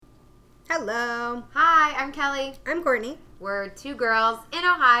Hello. Hi, I'm Kelly. I'm Courtney. We're two girls in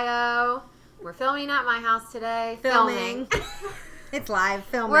Ohio. We're filming at my house today. Filming. It's live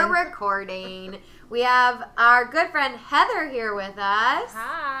filming. We're recording. We have our good friend Heather here with us.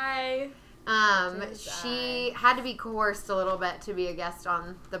 Hi. She had to be coerced a little bit to be a guest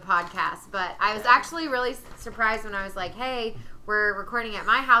on the podcast, but I was actually really surprised when I was like, hey, we're recording at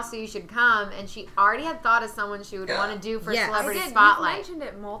my house, so you should come. And she already had thought of someone she would want to do for Celebrity Spotlight. You've mentioned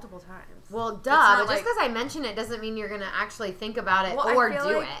it multiple times. Well, duh, but just because I mention it doesn't mean you're going to actually think about it or I feel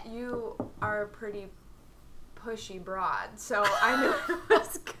do like it. You are a pretty pushy broad, so I knew it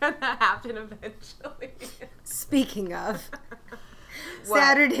was going to happen eventually. Speaking of,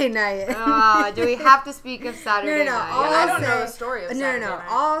 Saturday night. Do we have to speak of Saturday night? I don't know the story of Saturday night.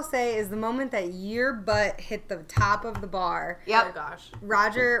 All I'll say is the moment that your butt hit the top of the bar. Yep. Oh, gosh.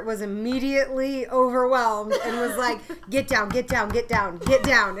 Roger was immediately overwhelmed and was like, get down, get down, get down, get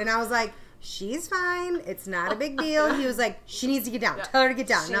down. And I was like, she's fine. It's not a big deal. He was like, she needs to get down. Tell her to get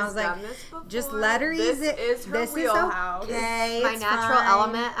down. And I was like, just let her ease it. This is her wheelhouse. Okay. My natural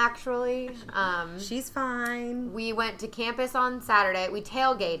element, actually. She's fine. We went to campus on Saturday. We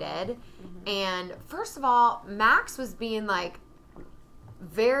tailgated. And first of all, Max was being like,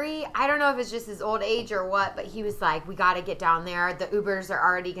 I don't know if it's just his old age or what, but he was like, we got to get down there. The Ubers are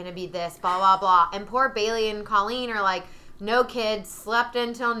already going to be this, blah, blah, blah. And poor Bailey and Colleen are like, no kids, slept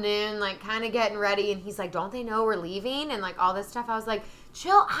until noon, like kind of getting ready. And he's like, don't they know we're leaving? And like all this stuff. I was like,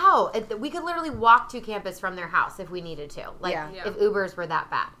 chill out. We could literally walk to campus from their house if we needed to. Like if Ubers were that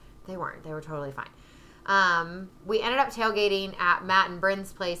bad. They weren't. They were totally fine. We ended up tailgating at Matt and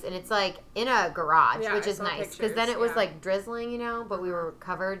Bryn's place, and it's like in a garage, which is nice. Because then it was like drizzling, but we were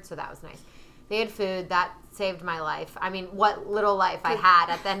covered, so that was nice. They had food. That saved my life. I mean, what little life I had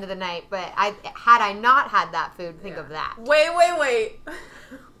at the end of the night. But had I not had that food, think of that. Wait. What?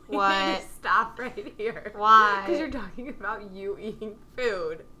 We need to stop right here. Why? Because you're talking about you eating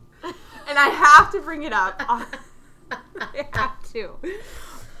food. And I have to bring it up. I have to.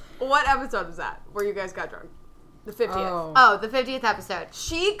 What episode was that where you guys got drunk? The 50th. Oh, the 50th episode.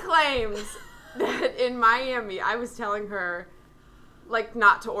 She claims that in Miami, I was telling her, like,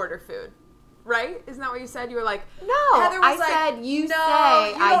 not to order food. Right? Isn't that what you said? You were like, no. Heather was said no, you say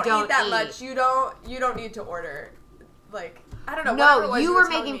I don't eat that eat. much. You don't need to order. Like, I don't know. No, you were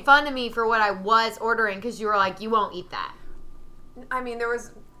making fun of me for what I was ordering because you were like, you won't eat that. I mean, there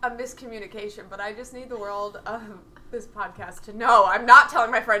was a miscommunication, but I just need the world of this podcast to know I'm not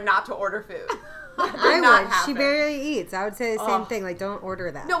telling my friend not to order food. I would. She barely eats. I would say the same thing. Like, don't order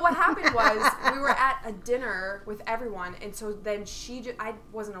that. No, what happened was we were at a dinner with everyone, and so then I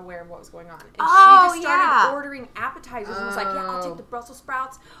wasn't aware of what was going on. And she just started ordering appetizers and was like, yeah, I'll take the Brussels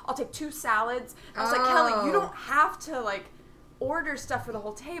sprouts. I'll take 2 salads. I was like, Kelly, you don't have to, like, order stuff for the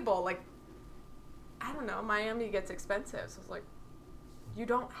whole table. Like, I don't know. Miami gets expensive. So I was like, you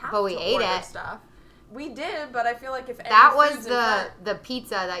don't have to order stuff. We did, but I feel like if that was the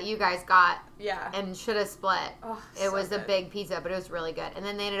pizza that you guys got, and should have split. Oh, it was a big pizza, but it was really good. And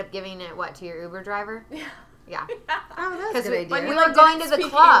then they ended up giving it to your Uber driver? Yeah. Oh, that's a good idea. We were going to the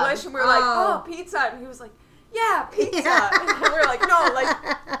club, English and we were like, "Oh, pizza," and he was like, "Yeah, pizza." And we were like, "No, like,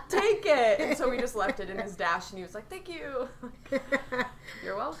 take it." And so we just left it in his dash, and he was like, "Thank you."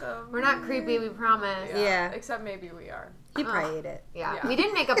 You're welcome. We're not creepy, we promise. Yeah. Except maybe we are. He probably ate it. Yeah. We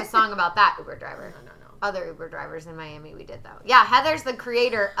didn't make up a song about that Uber driver. No. Other Uber drivers in Miami we did, though. Yeah, Heather's the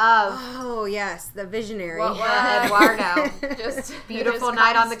creator of... Oh, yes, the visionary. Eduardo. Just beautiful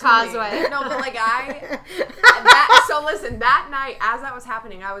night on the causeway. No, but like so listen, that night, as that was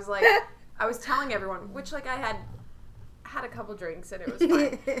happening, I was like, I was telling everyone, which like I had a couple drinks and it was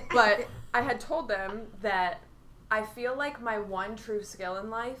fine. But I had told them that I feel like my one true skill in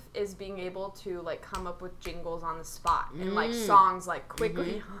life is being able to like come up with jingles on the spot and like songs like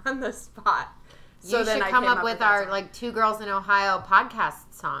quickly on the spot. So you should come up with our like Two Girls in Ohio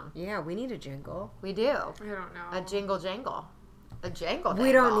podcast song. Yeah, we need a jingle. We do. I don't know. A jingle jangle. A jangle dangle.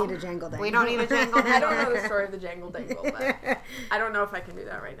 We don't need a jangle dangle. We don't need a jangle dangle. I don't know the story of the jangle dangle, but I don't know if I can do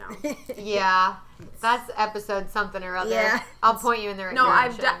that right now. Yeah. That's episode something or other. Yeah. I'll point you in the right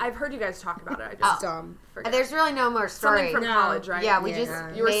direction. No, I've heard you guys talk about it. I just dumb. forget. There's really no more story. Something from college, right? Yeah, we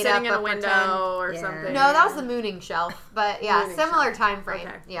You were sitting in a pretend. window or something. No, that was the mooning shelf. But yeah, Mooning similar shelf. time frame.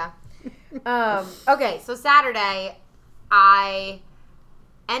 Okay. Yeah. Okay, so Saturday, I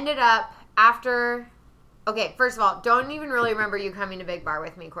ended up after... Okay, first of all, don't even really remember you coming to Big Bar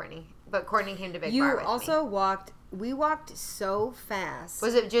with me, Courtney. But Courtney came to Big Bar with me. You also walked... We walked so fast.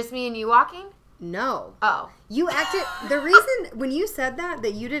 Was it just me and you walking? No. Oh. You acted... The reason... When you said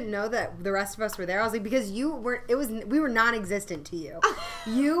that you didn't know that the rest of us were there, I was like, because we were non-existent to you.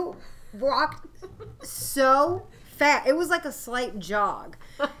 You walked so fast. It was like a slight jog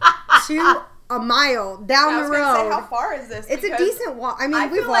to a mile down the road. Say, how far is this? It's a decent walk. I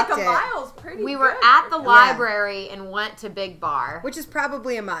mean, we've feel walked like a it. mile's pretty We were good at the for- library and went to Big Bar. Which is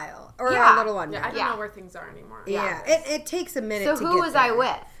probably a mile or Yeah. a little under. Yeah, I don't Yeah. know where things are anymore. Yeah. It takes a minute So to get who was I there.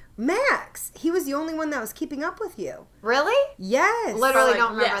 with? Max. He was the only one that was keeping up with you. Really? Yes. Literally Like,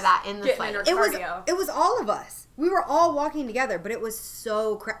 don't remember yes, that in the getting fight. in her It cardio. was all of us. We were all walking together, but it was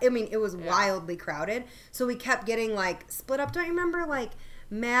so I mean, it was wildly crowded. So we kept getting like split up. Don't you remember like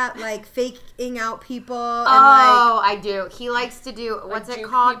Matt like faking out people and Oh, I do. He likes to do what's it juke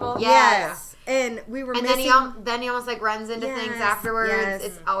called? people? yes. And we were And then missing he almost like runs into things afterwards. Yes.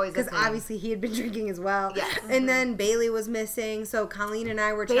 It's always a because thing. obviously he had been drinking as well. Yes. And then Bailey was missing, so Colleen and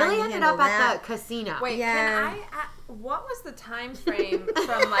I were trying Bailey to ended handle up that. at the casino. Wait, Yeah. what was the time frame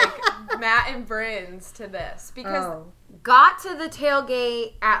from like Matt and Bryn's to this? Because Got to the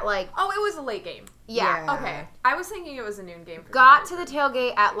tailgate at like it was a late game. yeah. Yeah. Okay, I was thinking it was a noon game. For Got to some the reason.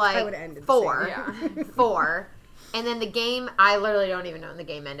 tailgate at I like would have ended the 4. same. Yeah. 4. And then the game, I literally don't even know when the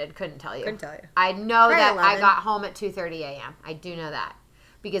game ended. Couldn't tell you. Couldn't tell you. I know Probably that I 11. got home at 2:30 a.m. I do know that.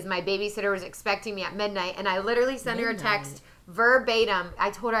 Because my babysitter was expecting me at midnight, and I literally sent her a text verbatim. I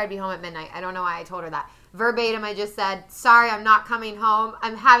told her I'd be home at midnight. I don't know why I told her that. Verbatim, I just said, sorry, I'm not coming home.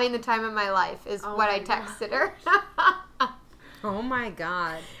 I'm having the time of my life, is what I texted her. Oh my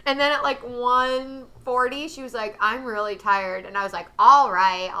god. And then at like 1:40, she was like, I'm really tired. And I was like, all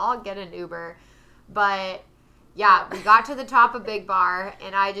right, I'll get an Uber. But yeah, we got to the top of Big Bar,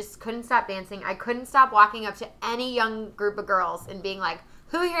 and I just couldn't stop dancing. I couldn't stop walking up to any young group of girls and being like,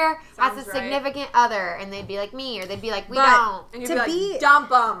 who here has Sounds a right. significant other? And they'd be like, me. Or they'd be like, we But- don't. And you'd To be be- like, dump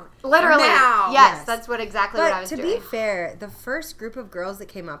them. Literally. Now. Yes, Yes. that's what exactly what I But was to doing. be fair, the first group of girls that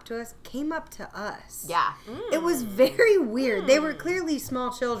came up to us came up to us. Yeah. It was very weird. They were clearly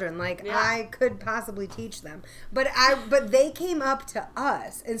small children. Like Yeah. I could possibly teach them. But they came up to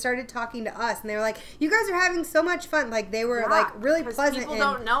us and started talking to us, and they were like, "You guys are having so much fun." Like they were like really 'cause pleasant. People and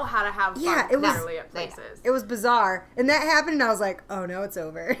don't know how to have fun. Yeah, it was- literally at places. it was bizarre. And that happened, and I was like, "Oh no, it's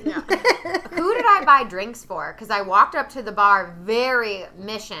over." Yeah. Who did I buy drinks for? Because I walked up to the bar very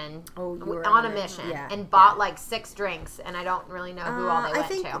mission, Oh, you were on a on it. mission, Yeah, and bought like 6 drinks, and I don't really know who all they I went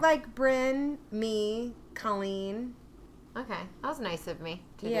think to. like Bryn, me, Colleen. Okay, that was nice of me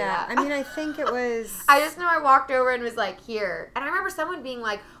to do Yeah, that. I mean, I think it was. I just know I walked over and was like, here. And I remember someone being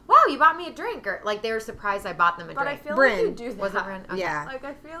like, wow, you bought me a drink. Or like they were surprised I bought them a But I drink. feel Bryn. like you do that. Was it Bryn? Okay. Yeah. Like,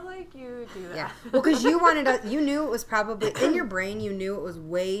 I feel like you do that. Yeah. Well, because you wanted to, you knew it was probably, in your brain, you knew it was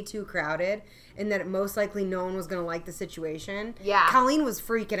way too crowded and that most likely no one was going to like the situation. Yeah. Colleen was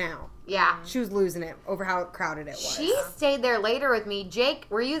freaking out. Yeah. She was losing it over how crowded it was. She stayed there later with me. Jake,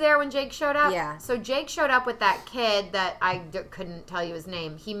 were you there when Jake showed up? Yeah. So Jake showed up with that kid that couldn't tell you his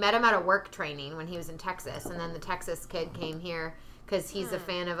name. He met him at a work training when he was in Texas, and then the Texas kid came here because he's a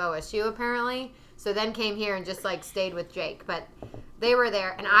fan of OSU apparently. So then came here and just like stayed with Jake. But they were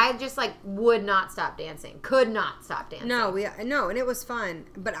there, and I just like would not stop dancing. Could not stop dancing. No, and it was fun.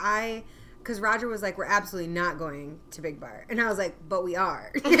 But because Roger was like, we're absolutely not going to Big Bar. And I was like, but we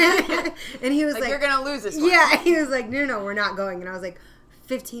are. And he was Like, like, you're going to lose this one. yeah, he was like, no, we're not going. And I was like,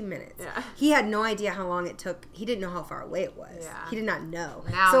 15 minutes. Yeah. He had no idea how long it took. He didn't know how far away it was. Yeah. He did not know.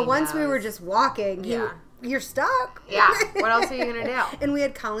 Now So he once we knows. were just walking, Yeah. you're stuck. Yeah. What else are you gonna do? And we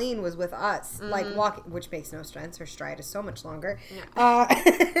had Colleen was with us, Mm-hmm. like walking, which makes no sense. Her stride is so much longer. Yeah.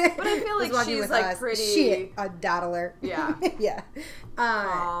 But I feel like she's, like, pretty- She a dawdler. Yeah. Yeah.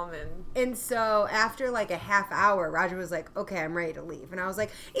 Calm and... And so after like a half hour, Roger was like, okay, I'm ready to leave. And I was like,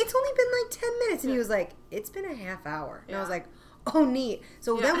 it's only been like 10 minutes. And he was like, it's been a half hour. And I was Yeah. like, oh, neat.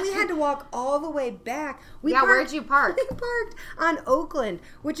 So Yeah. then we had to walk all the way back. We Yeah, where'd you park? We parked on Oakland,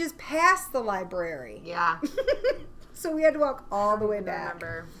 which is past the library. Yeah. So we had to walk all the way I back.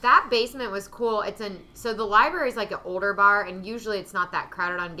 remember. That basement was cool. So the library is like an older bar, and usually it's not that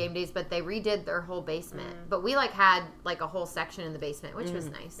crowded on game days, but they redid their whole basement. But we like had like a whole section in the basement, which was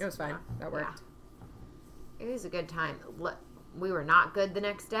nice. It was fine. That worked. It was a good time. We were not good the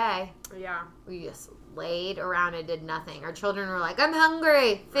next day. Yeah. We just laid around and did nothing. Our children were like, I'm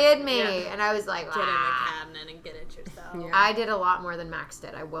hungry, feed me. Yeah. And I was like, Get in the "Ah." cabinet and get it yourself. Yeah. I did a lot more than Max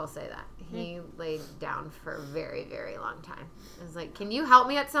did. I will say that. He laid down for a very, very long time. I was like, can you help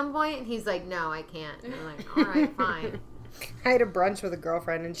me at some point? And he's like, no, I can't. And I'm like, all right, fine. I had a brunch with a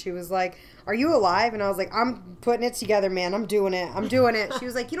girlfriend, and she was like, are you alive? And I was like, I'm putting it together, man. I'm doing it. I'm doing it. She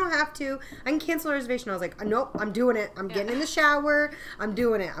was like, you don't have to. I can cancel a reservation. I was like, nope, I'm doing it. I'm getting in the shower. I'm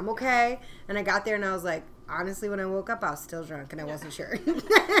doing it. I'm okay. And I got there, and I was like, honestly, when I woke up, I was still drunk, and I wasn't sure.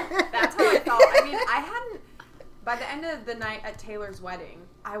 That's how I felt. I mean, I hadn't... By the end of the night at Taylor's wedding,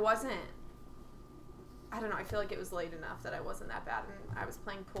 I don't know, I feel like it was late enough that I wasn't that bad, and I was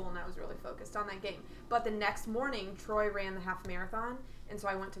playing pool and I was really focused on that game. But the next morning, Troy ran the half marathon, and so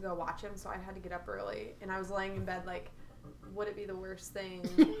I went to go watch him, so I had to get up early, and I was laying in bed like, would it be the worst thing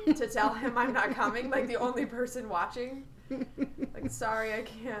to tell him I'm not coming? Like, the only person watching? Like, sorry, I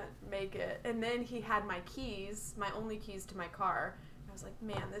can't make it. And then he had my keys, my only keys to my car. I was like,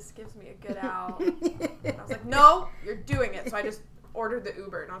 man, this gives me a good out. And I was like, no, you're doing it. So I just ordered the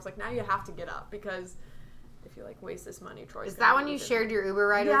Uber, and I was like, now you have to get up, because if you like waste this money, Troy's Is that when you shared your Uber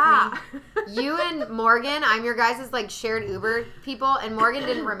ride with me? You and Morgan, I'm your guys' like shared Uber people, and Morgan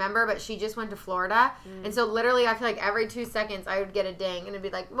didn't remember, but she just went to Florida, and so literally I feel like every 2 seconds I would get a ding, and it'd be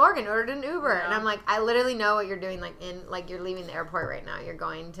like, Morgan ordered an Uber, and I'm like, I literally know what you're doing, like you're leaving the airport right now, you're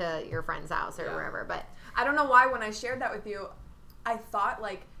going to your friend's house or wherever, but I don't know why when I shared that with you, I thought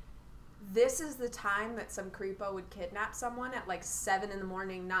like, this is the time that some creepo would kidnap someone at like 7 in the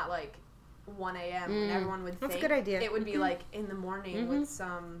morning, not like 1 a.m. when everyone would think. That's a good idea. It would be like in the morning with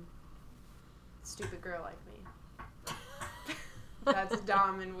some stupid girl like me. That's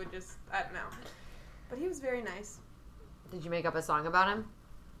dumb and would just, I don't know. But he was very nice. Did you make up a song about him?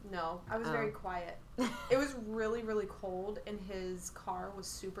 No, I was very quiet. It was really, really cold, and his car was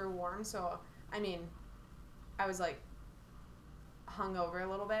super warm, so, I mean, I was like hung over a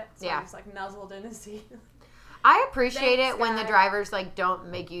little bit, so I was like nuzzled in his seat. I appreciate Thanks, it when the guy. drivers like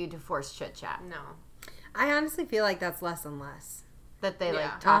don't make you to force chit chat. No. I honestly feel like that's less and less. That they Yeah.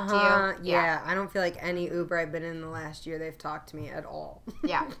 like talk to you. Yeah, I don't feel like any Uber I've been in the last year, they've talked to me at all.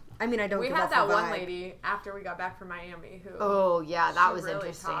 Yeah. I mean, I don't We give had off that the one vibe. lady after we got back from Miami who Oh yeah, that she was really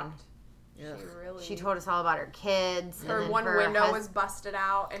interesting. talked. Ugh. She really She told us all about her kids. her and then one her window was busted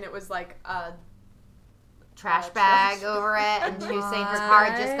out, and it was like a trash trash. bag over it, and she was saying her car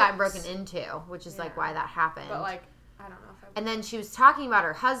had just gotten What? broken into, which is like Yeah. why that happened. but like I don't know if And then she was talking about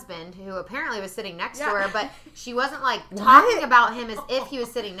her husband, who apparently was sitting next to Yeah. her, but she wasn't like What? talking about him as if he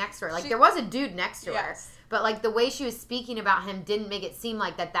was sitting next to her. Like She- there was a dude next to Yes. her, but like the way she was speaking about him didn't make it seem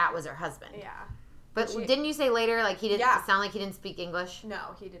like that was her husband. yeah. But She- didn't you say later like he didn't Yeah. sound like he didn't speak English?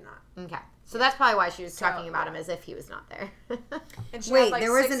 No, he did not. Okay, so that's probably why she was So, talking about yeah. him as if he was not there. And she Wait, had, like,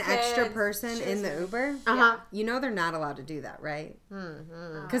 there was 6 an extra kids. person She in was- the Uber? Uh-huh. You know they're not allowed to do that, right?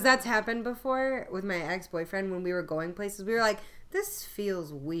 Mm-hmm. Because that's happened before with my ex-boyfriend when we were going places. We were like, this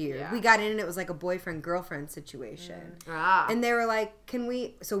feels weird. Yeah. We got in and it was like a boyfriend-girlfriend situation. Ah. And they were like, can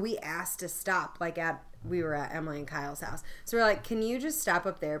we... So we asked to stop, like we were at Emily and Kyle's house. So we're like, can you just stop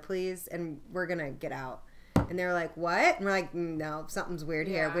up there, please? And we're going to get out. And they were like, what? And we're like, no, something's weird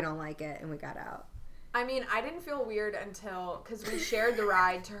here. Yeah. We don't like it. And we got out. I mean, I didn't feel weird until, because we shared the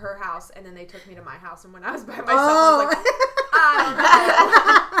ride to her house, and then they took me to my house, and when I was by myself, I was like,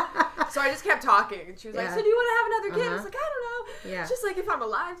 I don't know. So I just kept talking, and she was like, Yeah. so do you want to have another kid? I was Uh-huh. like, I don't know. Yeah. Just like if I'm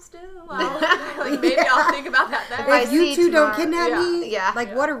alive still, like maybe I'll think about that then. I If you see two don't tomorrow. kidnap Yeah. me, Yeah. like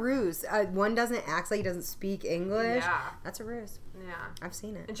Yeah. what a ruse. One doesn't act like he doesn't speak English. Yeah. That's a ruse. Yeah. I've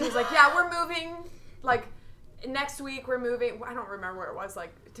seen it. And she was like, yeah, we're moving, like, next week we're moving, I don't remember where it was,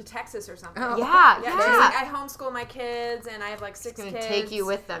 like, to Texas or something. Oh. Yeah, Yeah, yeah. she's like, I homeschool my kids, and I have like 6 Gonna kids. take you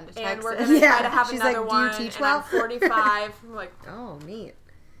with them to and Texas. we're gonna Yeah. try to have She's another like, do you one. teach and I'm well? 45. I'm like, Oh, neat.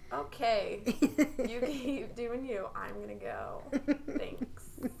 okay, you keep doing you. I'm gonna go. Thanks.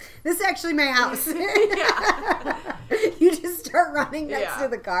 This is actually my house. Yeah. You just start running next Yeah. to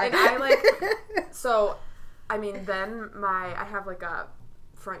the car. And I like, so, I mean, then I have like a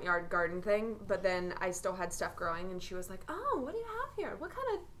front yard garden thing, but then I still had stuff growing, and she was like, oh, what do you have here? What kind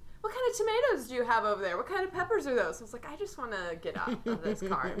of tomatoes do you have over there? What kind of peppers are those? I was like, I just want to get out of this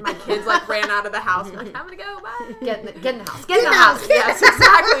car. And my kids like ran out of the house. I'm like, I'm gonna go. Bye. Get in the house. Get in the house. Yes,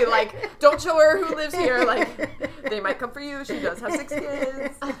 exactly. Like, don't show her who lives here. Like, they might come for you. She does have 6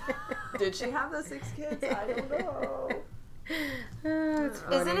 kids. Did she have the 6 kids? I don't know. It's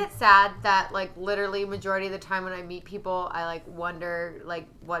funny. Isn't it sad that like literally majority of the time when I meet people, I like wonder like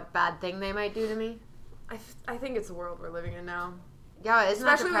what bad thing they might do to me? I think it's the world we're living in now. Yeah, isn't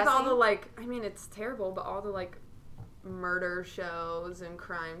that Especially with depressing? all the, like, I mean, it's terrible, but all the, like, murder shows and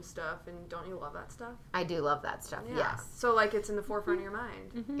crime stuff, and don't you love that stuff? I do love that stuff. Yes. So, like, it's in the forefront of your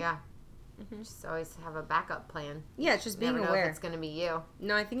mind. Yeah. Just always have a backup plan. Yeah, it's just being Never know aware. if it's going to be you.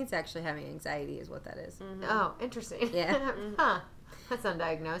 No, I think it's actually having anxiety is what that is. Oh, interesting. Yeah. Huh. That's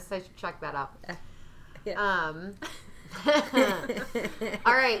undiagnosed. I should check that out. Yeah.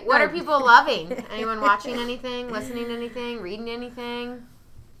 All right. What are people loving? Anyone watching anything? Listening to anything? Reading anything?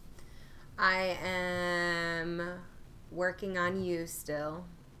 I am working on You still.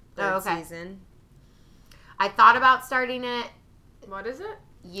 Oh, Third okay. season. I thought about starting it. What is it?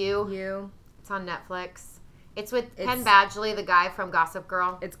 You. You. It's on Netflix. It's with Penn Badgley, the guy from Gossip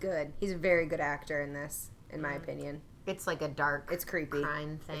Girl. It's good. He's a very good actor in this, in my opinion. It's like a dark, it's creepy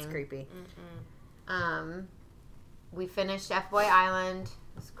crime thing. It's creepy. We finished F-Boy Island.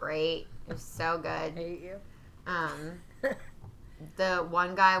 It was great. It was so good. I hate you. The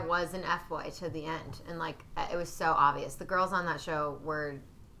one guy was an F-boy to the end, and like it was so obvious. The girls on that show were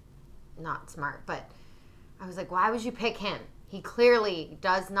not smart, but I was like, why would you pick him? He clearly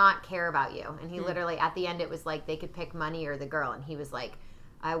does not care about you. And he literally, at the end, it was like they could pick money or the girl, and he was like,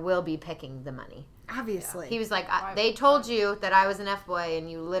 I will be picking the money. Obviously. He was like, they told you that I was an F-boy, and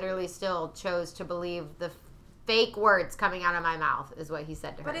you literally still chose to believe the fake words coming out of my mouth, is what he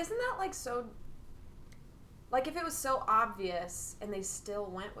said to her. But isn't that like so... Like, if it was so obvious and they still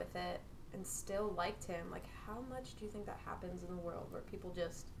went with it and still liked him, like, how much do you think that happens in the world where people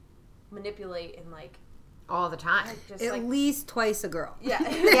just manipulate and, like... All the time. Like, just, At least twice a girl. Yeah.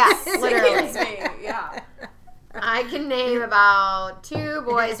 Yes, literally. Yeah. I can name about 2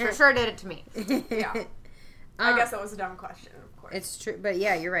 boys for sure did it to me. Yeah. I guess that was a dumb question, of course. It's true. But,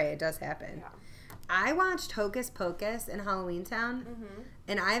 yeah, you're right. It does happen. Yeah. I watched Hocus Pocus and Halloween Town,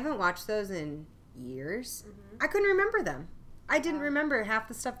 and I haven't watched those in years. I couldn't remember them. I didn't remember half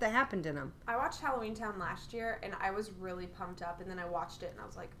the stuff that happened in them. I watched Halloween Town last year, and I was really pumped up, and then I watched it, and I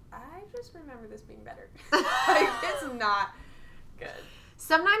was like, I just remember this being better. Like, it's not good.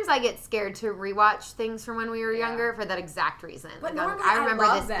 Sometimes I get scared to rewatch things from when we were younger for that exact reason. But like, normally I remember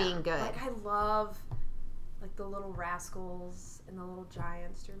love this them. being good. Like, I love, like, the Little Rascals and the Little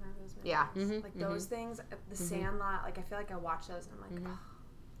Giants. Do you remember those movies? Yeah. Like, those things. The Sandlot. Like, I feel like I watch those, and I'm like, oh.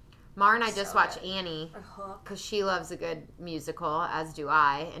 Mar and I just So watched good. Annie Or Hook. because she loves a good musical, as do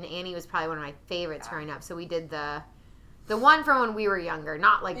I. And Annie was probably one of my favorites growing up. So we did the one from when we were younger,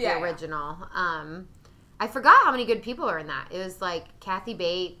 not like the original. I forgot how many good people are in that. It was like Kathy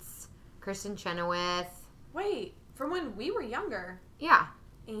Bates, Kristen Chenoweth. Wait, from when we were younger, Yeah.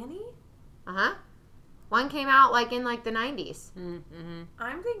 Annie? Uh-huh. One came out like in like the 90s.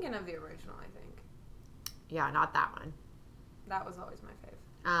 I'm thinking of the original, I think. Yeah, not that one. That was always my fave.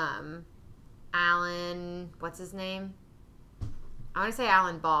 Alan, what's his name? I want to say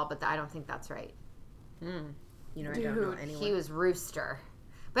Alan Ball, but I don't think that's right. You know, I don't know anyone. He was Rooster.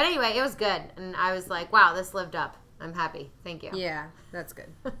 But anyway, it was good. And I was like, wow, this lived up. I'm happy. Thank you. Yeah, that's good.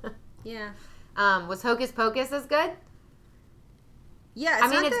 Yeah. Was Hocus Pocus as good? Yeah, I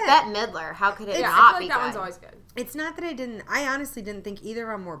mean, it's that, Bette Midler. How could it Yeah, not I feel be like that good? one's always good. It's not that I honestly didn't think either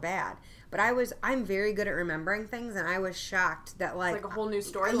of them were bad. But I'm very good at remembering things, and I was shocked that, like... It's like a whole new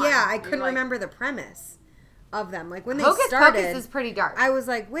storyline. Yeah, I couldn't You're like, remember the premise of them. Like, when they Hocus started... Pocus is pretty dark. I was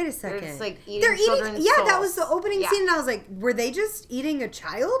like, wait a second. They're just, like, eating They're children's Yeah, that souls. was the opening Yeah. scene, and I was like, were they just eating a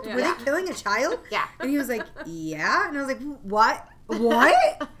child? Yeah. Were they killing a child? Yeah. And he was like, yeah. And I was like, what?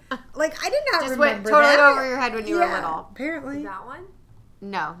 What? Like, I did not Just went remember totally that. over your head when you were little. Apparently. That one?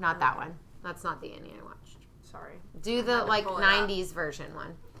 No, not that one. That's not the Annie I watched. Sorry. Do the, to like, pull it up. 90s version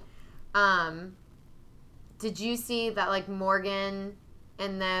one. Did you see that, like, Morgan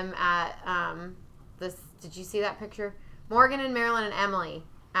and them at, did you see that picture? Morgan and Marilyn and Emily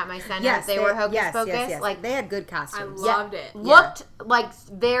at my center. Yes, they were Hocus Pocus. Yes. Like, they had good I costumes. loved it. looked, like,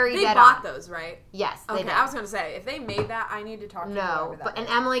 very They dead bought on. those, right? Yes, they Okay, did. I was going to say, if they made that, I need to talk to No, whoever that but and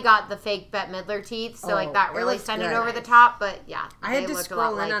is. Emily got the fake Bette Midler teeth, so like Oh, that it really looked sent it good. over the top. But yeah, I had they to looked a lot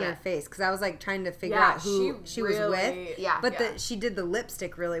scroll in like on it. her face because I was like trying to figure Yeah, out who she was with. Yeah. But she did the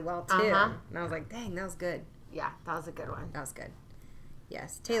lipstick really well too. Uh-huh. And I was like, dang, that was good. Yeah, that was a good one. That was good.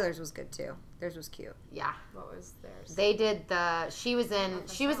 Yes, Taylor's was good too. Theirs was cute. Yeah, What was theirs? they did she was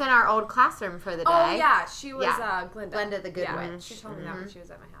in our old classroom for the day. Oh, yeah. She was Yeah. Glinda. Glinda the Good yeah, Witch. She told me that when she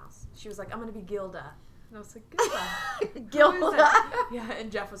was at my house. She was like, I'm going to be Gilda. And I was like, Gilda? Gilda. Who is that? Yeah,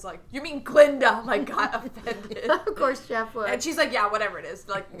 and Jeff was like, you mean Glinda? Like, got offended. Of course, Jeff would. And she's like, yeah, whatever it is.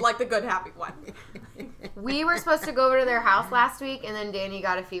 Like the good, happy one. We were supposed to go over to their house last week, and then Danny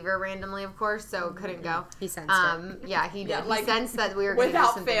got a fever randomly, of course, so couldn't go. He sensed it. Yeah, he did. Yeah, like, he sensed that we were going to do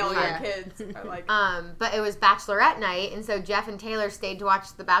Without something fail, weird. your kids are like... But it was Bachelorette night, and so Jeff and Taylor stayed to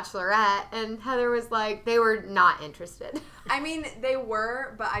watch The Bachelorette, and Heather was like, they were not interested. I mean, they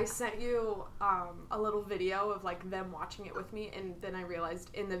were, but I sent you a little video of, like, them watching it with me, and then I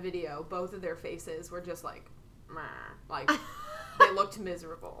realized in the video, both of their faces were just like, meh. Like, they looked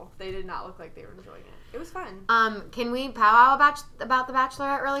miserable. They did not look like they were enjoying it. It was fun. Can we powwow about The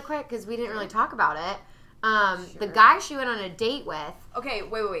Bachelorette really quick? Because we didn't really talk about it. The guy she went on a date with. Okay,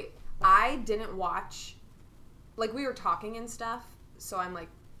 wait. I didn't watch, like, we were talking and stuff, so I'm like,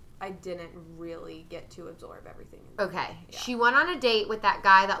 I didn't really get to absorb everything. Okay. Yeah. She went on a date with that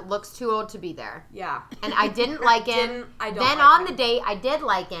guy that looks too old to be there. Yeah. And I didn't like him. I don't then like on him. the date, I did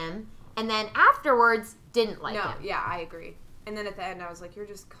like him. And then afterwards, didn't like no, him. yeah, I agree. And then at the end, I was like, you're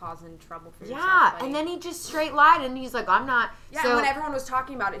just causing trouble for yourself. Yeah, buddy. and then he just straight lied, and he's like, I'm not. Yeah, so, and when everyone was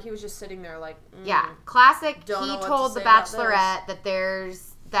talking about it, he was just sitting there like, yeah, classic. Don't He know what told to The say about Bachelorette that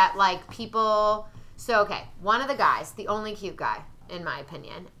there's, that, like, people. So, okay, one of the guys, the only cute guy, in my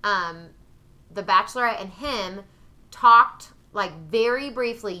opinion, The Bachelorette and him talked, like, very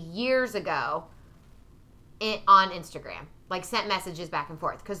briefly years ago on Instagram. Like, sent messages back and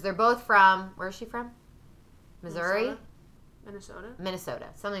forth. Because they're both from, where is she from? Missouri? Minnesota.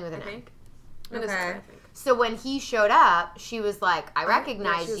 Something with an N. Minnesota, Okay. I think. So when he showed up, she was like, I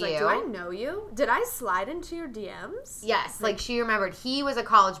recognize she was you. like, do I know you? Did I slide into your DMs? Yes, like she remembered he was a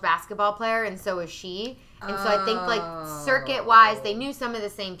college basketball player and so was she. And so I think like circuit-wise, they knew some of the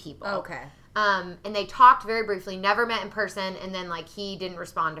same people. Okay. And they talked very briefly, never met in person, and then like he didn't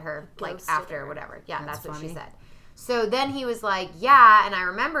respond to her like Ghosted after her. or whatever. Yeah, that's what she funny. said. So then he was like, yeah, and I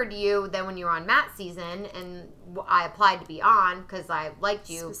remembered you then when you were on Matt's season, and I applied to be on because I liked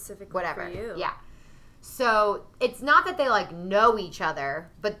you. Specifically whatever. for you. Yeah. So it's not that they like know each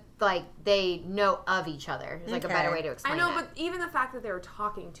other, but like they know of each other. Is like a Okay. better way to I explain know, it. but even the fact that they were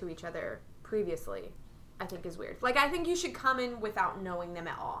talking to each other previously, I think is weird. Like, I think you should come in without knowing them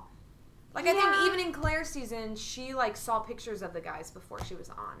at all. Like, I Yeah. think even in Claire's season, she, like, saw pictures of the guys before she was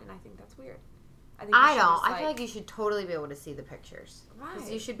on, and I think that's weird. I think you I should don't. just, I feel like you should totally be able to see the pictures. Because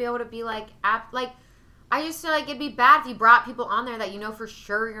Right. you should be able to be like, like, I just feel like it'd be bad if you brought people on there that you know for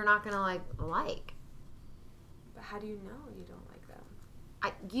sure you're not gonna like. But how do you know you don't like them?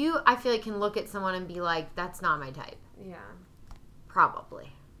 I feel like can look at someone and be like, that's not my type. Yeah.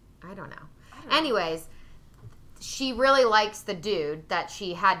 Probably. I don't know. I don't know. Anyways, she really likes the dude that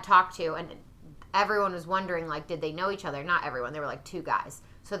she had talked to, and everyone was wondering, like, did they know each other? Not everyone. There were, like, two guys.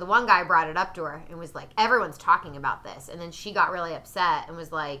 So the one guy brought it up to her and was like, everyone's talking about this. And then she got really upset and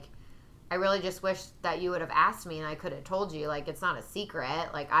was like, I really just wish that you would have asked me and I could have told you. Like, it's not a secret.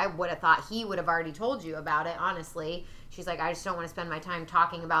 Like, I would have thought he would have already told you about it, honestly. She's like, I just don't want to spend my time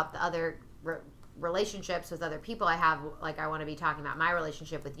talking about the other relationships with other people I have. Like, I want to be talking about my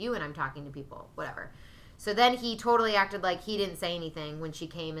relationship with you and I'm talking to people, whatever. So then he totally acted like he didn't say anything when she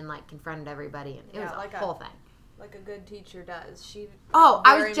came and, like, confronted everybody. And it Yeah, was a like whole thing. Like a good teacher does. She. Oh,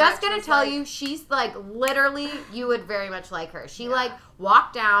 I very was just much going to was tell like- you, she's, like, literally, you would very much like her. She, like,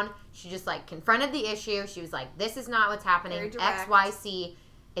 walked down. She just, like, confronted the issue. She was like, this is not what's happening. Very X, direct. Y, C.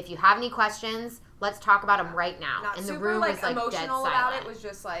 If you have any questions, let's talk about them right now. Not And the super, room like, was, like, dead emotional silent. about it. Was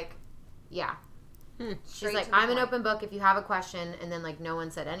just like. Yeah. She's Straight like, to the I'm an point. open book if you have a question. And then, like, no one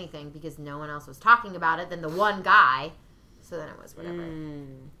said anything because no one else was talking about it than the one guy. So then it was whatever.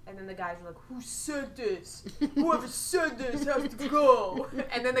 And then the guys were like, who said this? Whoever said this has to go.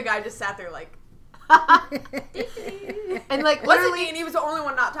 And then the guy just sat there like, And, like, wasn't literally, me, and he was the only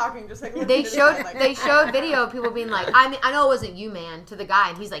one not talking, just like they looking to the showed side, like, they showed video of people being like, I mean, I know it wasn't you, man, to the guy,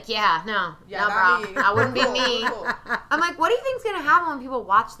 and he's like, yeah, no, Yeah, no, not bro, me. that wouldn't be Cool, me. cool. I'm like, what do you think's gonna happen when people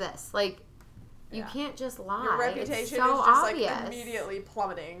watch this? Like, you Yeah. can't just lie. Your reputation it's is so just obvious. like immediately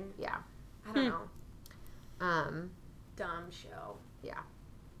plummeting. Yeah. I don't know. Dumb show. Yeah.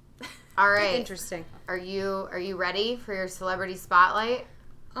 All right. Interesting. Are you ready for your celebrity spotlight?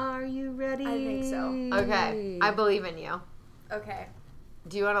 Are you ready? I think so. Okay, I believe in you. Okay.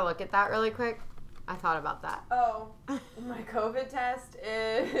 Do you want to look at that really quick? I thought about that. Oh, my COVID test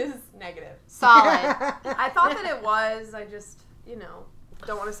is negative. Solid. I thought that it was. I just,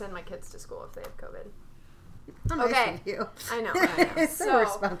 don't want to send my kids to school if they have COVID. Nice Okay. of you. I know. It's so So-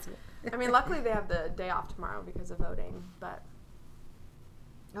 responsible. I mean, luckily they have the day off tomorrow because of voting, but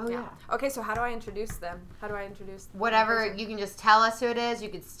Oh yeah. Okay, so how do I introduce them? How do I introduce the Whatever, person? you can just tell us who it is. You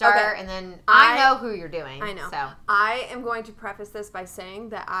could start, Okay. and then I know who you're doing. I know. So I am going to preface this by saying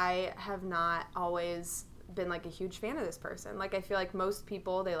that I have not always been like a huge fan of this person. Like, I feel like most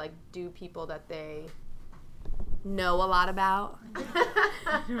people, they like do people that they know a lot about.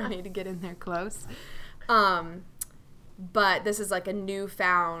 I don't need to get in there close. But this is like a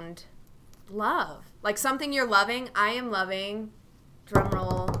newfound love. Like something you're loving. I am loving,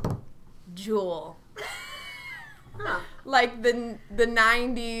 drumroll, Jewel. Like the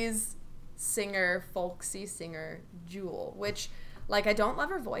 90s singer, folksy singer, Jewel, which, like, I don't love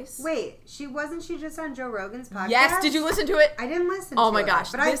her voice. Wait, wasn't she just on Joe Rogan's podcast? Yes, did you listen to it? I didn't listen Oh to my it,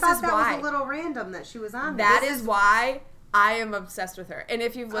 gosh, but I this thought is that why. was a little random that she was on. That This is why I am obsessed with her. And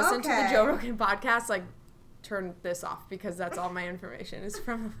if you've listened to the Okay. Joe Rogan podcast, like, turn this off because that's all my information is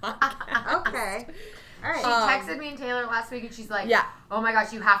from the podcast. Okay. All right. she texted me and Taylor last week, and she's like, Yeah. oh my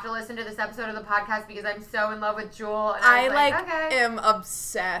gosh, you have to listen to this episode of the podcast because I'm so in love with Jewel." And I was like okay. am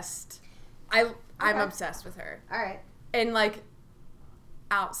obsessed. I'm Okay. obsessed with her. All right. And like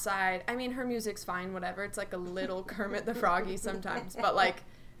outside. I mean, her music's fine, whatever. It's like a little Kermit the Froggy sometimes. But, like,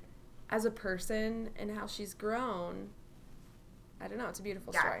 as a person and how she's grown, I don't know. It's a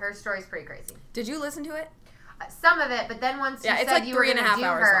beautiful story. Yeah, her story's pretty crazy. Did you listen to it? Some of it, but then once you it's said like you were going to do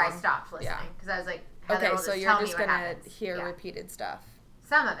her, long. I stopped listening. Because I was like, Heather okay, will so just you're tell just me what going happens. to hear repeated stuff.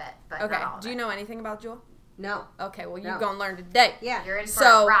 Some of it, but okay. not all of Do you know anything about Jewel? No. Okay, well, you're No. going to learn today. Yeah. You're in for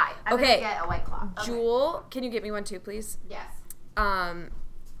a ride. I'm okay. going to get a White Claw. Okay. Jewel, can you get me one too, please? Yes.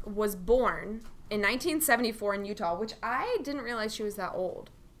 Was born in 1974 in Utah, which I didn't realize she was that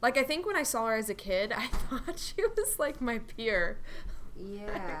old. Like, I think when I saw her as a kid, I thought she was, like, my peer.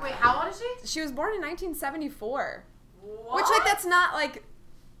 Yeah. Wait, how old is she? She was born in 1974. What? Which, like, that's not, like,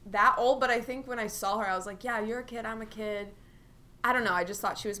 that old, but I think when I saw her, I was like, yeah, you're a kid, I'm a kid. I don't know, I just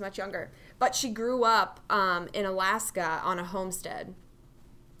thought she was much younger. But she grew up in Alaska on a homestead.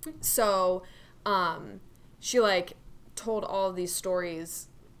 So, she, like, told all of these stories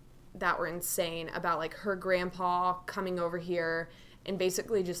that were insane about, like, her grandpa coming over here and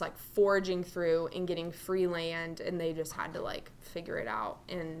basically just, like, foraging through and getting free land, and they just had to, like, figure it out.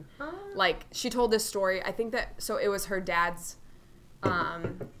 And, like, she told this story, I think that, so it was her dad's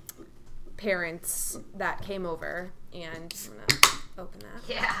parents that came over, and I'm gonna open that.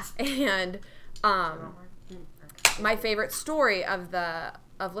 Yeah. And, my favorite story of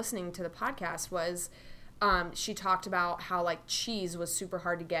listening to the podcast was, she talked about how, like, cheese was super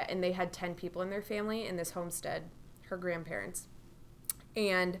hard to get, and they had 10 people in their family in this homestead, her grandparents.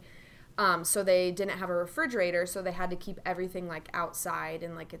 And so they didn't have a refrigerator, so they had to keep everything, like, outside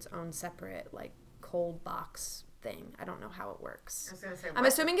in, like, its own separate, like, cold box thing. I don't know how it works. I was gonna say, I'm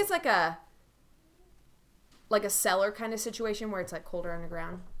assuming it's like a cellar kind of situation where it's, like, colder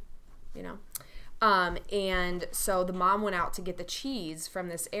underground, you know? And so the mom went out to get the cheese from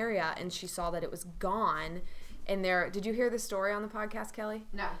this area, and she saw that it was gone. And did you hear the story on the podcast, Kelly?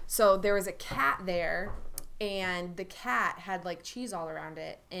 No. So there was a cat there, and the cat had, like, cheese all around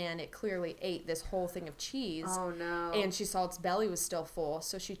it, and it clearly ate this whole thing of cheese. Oh, no. And she saw its belly was still full,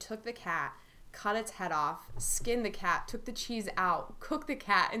 so she took the cat, cut its head off, skinned the cat, took the cheese out, cooked the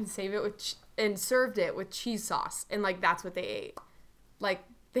cat, and and served it with cheese sauce. And, like, that's what they ate. Like,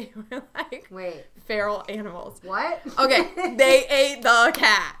 they were, like, Wait. feral animals. What? Okay, they ate the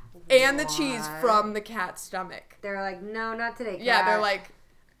cat and the cheese from the cat's stomach. They're like, no, not today, cat. Yeah, they're like,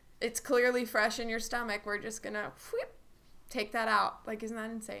 it's clearly fresh in your stomach. We're just gonna take that out. Like, isn't that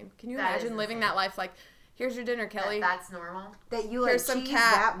insane? Can you imagine living that life? Like, here's your dinner, Kelly. That's normal. That you like Here's some cheese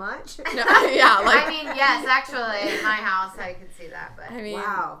cat. that much? No, yeah, like, I mean, yes, actually, in my house, I could see that, but I mean,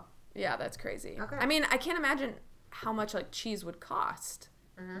 Wow. yeah, that's crazy. Okay. I mean, I can't imagine how much, like, cheese would cost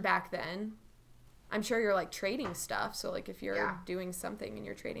back then. I'm sure you're, like, trading stuff. So, like, if you're doing something and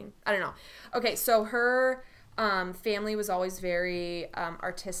you're trading, I don't know. Okay, so her family was always very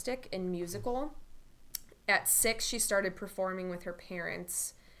artistic and musical. At 6, she started performing with her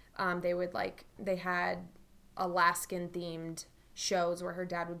parents. They had Alaskan themed shows where her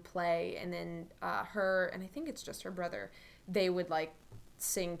dad would play, and then her, and I think it's just her brother, they would, like,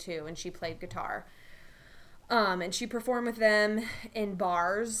 sing too, and she played guitar. And she performed with them in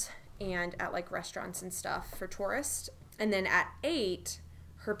bars and at, like, restaurants and stuff for tourists. And then at 8,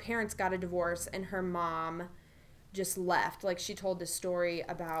 her parents got a divorce, and her mom just left. Like, she told this story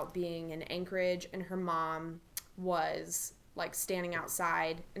about being in Anchorage, and her mom was, like, standing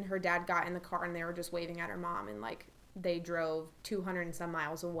outside, and her dad got in the car, and they were just waving at her mom, and, like, they drove 200 and some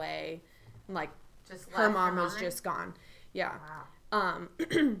miles away, and, like, just her mom was just gone. Yeah. Wow.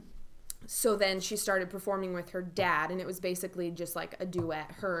 So then she started performing with her dad, and it was basically just, like, a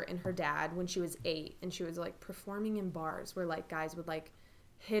duet, her and her dad, when she was 8, and she was, like, performing in bars where, like, guys would, like,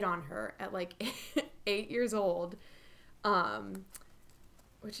 hit on her at, like, 8 years old,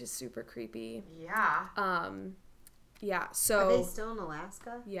 which is super creepy. Yeah. Yeah, so... Are they still in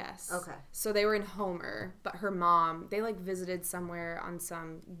Alaska? Yes. Okay. So they were in Homer, but her mom, they, like, visited somewhere on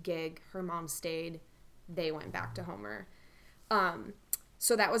some gig. Her mom stayed. They went back to Homer.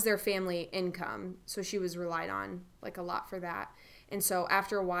 So that was their family income. So she was relied on, like, a lot for that. And so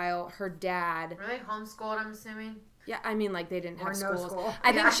after a while, her dad... Were they homeschooled, I'm assuming? Yeah, I mean, like, they didn't have no schools. school.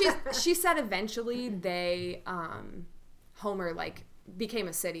 I think she said eventually they, Homer, like, became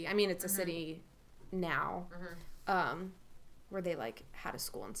a city. I mean, it's a city now, where they, like, had a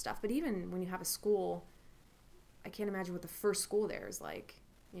school and stuff. But even when you have a school, I can't imagine what the first school there is like,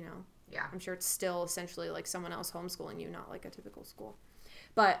 you know? Yeah. I'm sure it's still essentially like someone else homeschooling you, not like a typical school.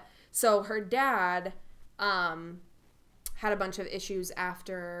 But, so her dad had a bunch of issues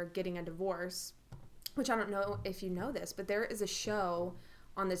after getting a divorce, which I don't know if you know this, but there is a show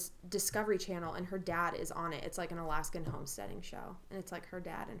on this Discovery Channel, and her dad is on it. It's like an Alaskan homesteading show, and it's like her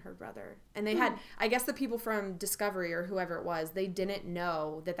dad and her brother. And they had, I guess the people from Discovery or whoever it was, they didn't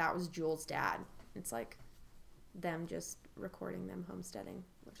know that was Jules' dad. It's like them just recording them homesteading,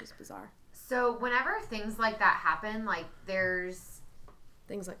 which is bizarre. So whenever things like that happen, like there's...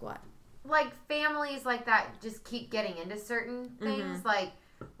 Things like what? Like families like that just keep getting into certain things. Like,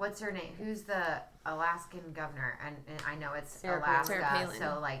 what's her name? Who's the Alaskan governor? And I know it's Alaska,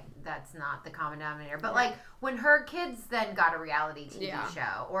 so like that's not the common denominator. But like when her kids then got a reality TV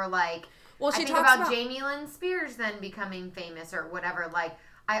show, or like I think about Jamie Lynn Spears then becoming famous or whatever. Like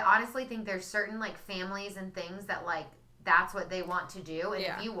I honestly think there's certain like families and things that like that's what they want to do, and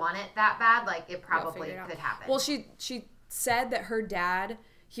if you want it that bad, like it probably could happen. Well, she said that her dad,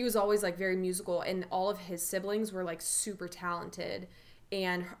 he was always like very musical, and all of his siblings were like super talented,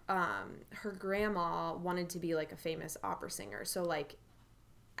 and her grandma wanted to be like a famous opera singer. So like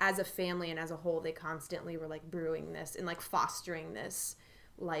as a family and as a whole, they constantly were like brewing this and like fostering this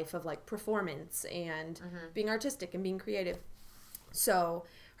life of like performance and being artistic and being creative. So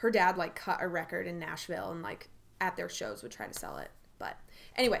her dad like cut a record in Nashville and like at their shows would try to sell it. But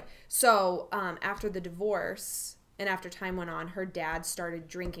anyway, so after the divorce and after time went on, her dad started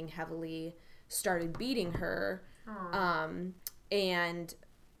drinking heavily, started beating her, and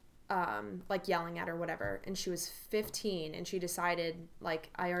like yelling at her, whatever. And she was 15, and she decided, like,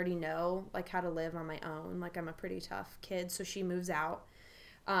 I already know like how to live on my own. Like, I'm a pretty tough kid. So she moves out.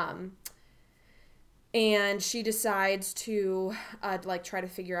 And she decides to like try to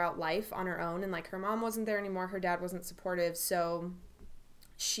figure out life on her own. And like her mom wasn't there anymore. Her dad wasn't supportive. So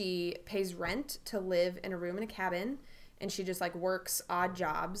she pays rent to live in a room in a cabin, and she just like works odd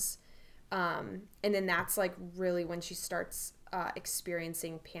jobs. And then that's like really when she starts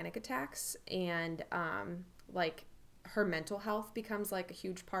experiencing panic attacks, and like her mental health becomes like a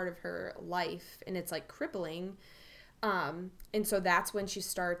huge part of her life, and it's like crippling. And so that's when she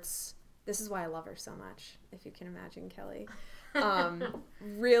starts, this is why I love her so much, if you can imagine, Kelly,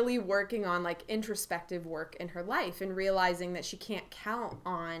 really working on like introspective work in her life and realizing that she can't count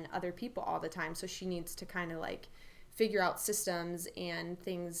on other people all the time. So she needs to kind of like figure out systems and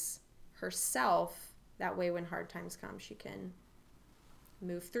things herself. That way when hard times come, she can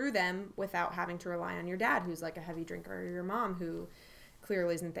move through them without having to rely on your dad, who's like a heavy drinker, or your mom, who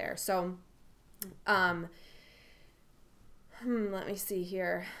clearly isn't there. So, let me see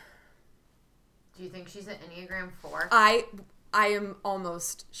here. Do you think she's an Enneagram 4? I am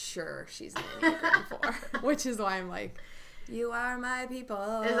almost sure she's an Enneagram 4, which is why I'm like, you are my people.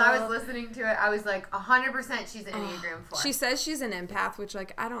 As I was listening to it, I was like, 100% she's an Enneagram 4. She says she's an empath, which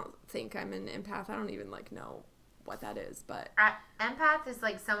like I don't think I'm an empath. I don't even like know what that is, but empath is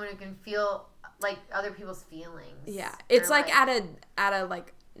like someone who can feel like other people's feelings. Yeah, it's like at a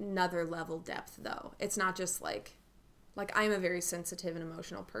like another level depth though. It's not just like I'm a very sensitive and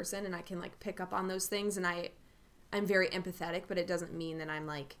emotional person, and I can like pick up on those things, and I'm very empathetic, but it doesn't mean that I'm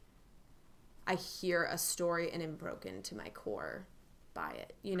like I hear a story and am broken to my core by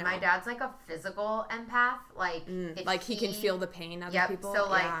it, you know. My dad's like a physical empath, like like he can feel the pain other people. So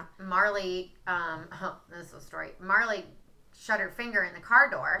like Marley, this is a story. Marley shut her finger in the car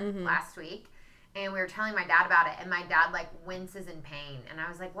door last week, and we were telling my dad about it, and my dad like winces in pain, and I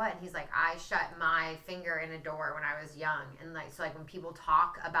was like, what? And he's like, I shut my finger in a door when I was young, and like so like when people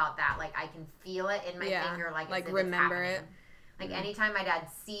talk about that, like I can feel it in my finger, like remember it. Like anytime my dad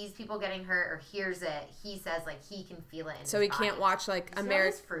sees people getting hurt or hears it, he says like he can feel it in so his he body. Can't watch like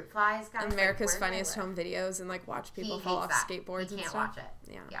fruit flies, guys? America's Funniest Home Videos and like watch people fall off skateboards and stuff. He can't watch it.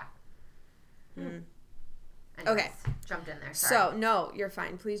 Yeah. Anyways, okay. Jumped in there. Sorry. So no, you're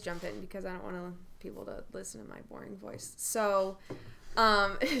fine. Please jump in because I don't want people to listen to my boring voice. So,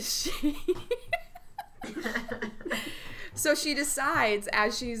 she decides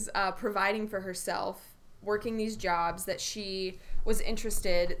as she's providing for herself, working these jobs, that she was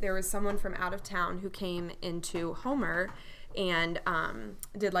interested. There was someone from out of town who came into Homer and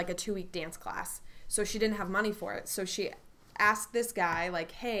did like a 2-week dance class. So she didn't have money for it. So she asked this guy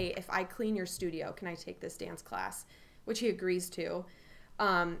like, hey, if I clean your studio, can I take this dance class? Which he agrees to.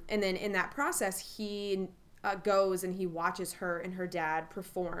 And then in that process, he goes and he watches her and her dad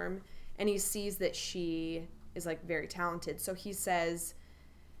perform, and he sees that she is like very talented. So he says,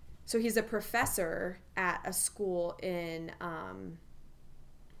 so he's a professor at a school in, I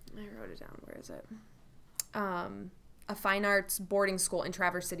wrote it down, where is it? A fine arts boarding school in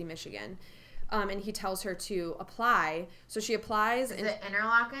Traverse City, Michigan. And he tells her to apply. So she applies. Is it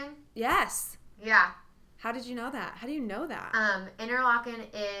Interlochen? Yes. Yeah. How did you know that? How do you know that? Interlochen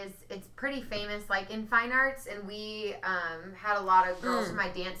it's pretty famous, like in fine arts, and we had a lot of girls from my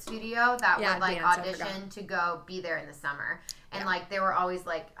dance studio that would like dance, audition to go be there in the summer. And like they were always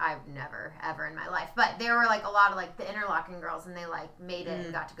like, I've never ever in my life, but there were like a lot of like the Interlochen girls, and they like made it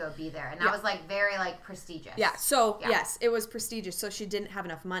and got to go be there, and that was like very like prestigious. Yeah. So yes, it was prestigious. So she didn't have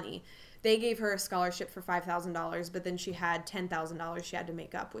enough money. They gave her a scholarship for $5,000, but then she had $10,000 she had to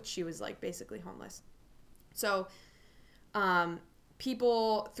make up, which she was like basically homeless. So, 3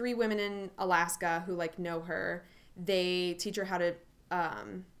 women in Alaska who like know her, they teach her how to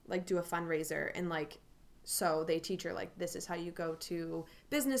like do a fundraiser, and like so they teach her like this is how you go to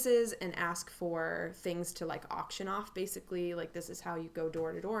businesses and ask for things to like auction off, basically like this is how you go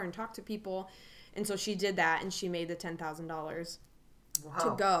door to door and talk to people. And so she did that, and she made the $10,000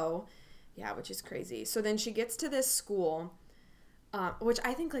 to go. Yeah, which is crazy. So then she gets to this school, which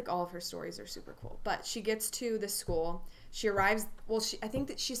I think like all of her stories are super cool. But she gets to this school. She arrives. Well, I think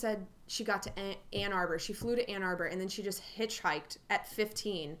that she said she got to Ann Arbor. She flew to Ann Arbor, and then she just hitchhiked at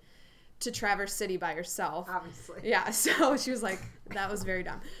 15 to Traverse City by herself. Obviously. Yeah. So she was like, that was very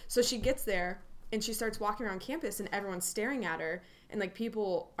dumb. So she gets there, and she starts walking around campus, and everyone's staring at her, and like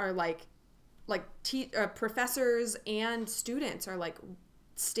people are like professors and students are like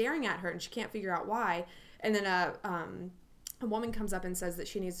staring at her, and she can't figure out why. And then a woman comes up and says that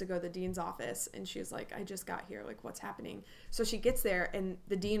she needs to go to the dean's office, and she's like, I just got here, like what's happening? So she gets there, and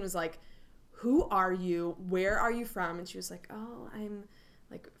the dean was like, who are you, where are you from? And she was like, oh, I'm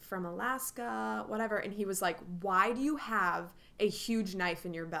like from Alaska, whatever. And he was like, why do you have a huge knife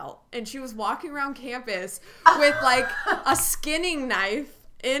in your belt? And she was walking around campus with like a skinning knife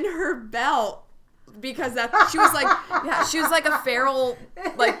in her belt, because she was like a feral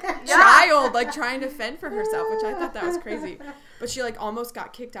like child, like trying to fend for herself, which I thought that was crazy. But she like almost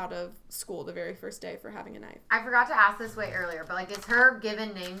got kicked out of school the very first day for having a knife. I forgot to ask this way earlier, but like, is her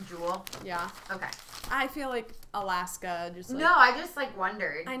given name Jewel? Yeah. Okay. I feel like Alaska just like, no, I just like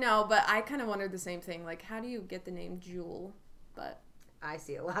wondered. I know, but I kind of wondered the same thing. Like, how do you get the name Jewel? But I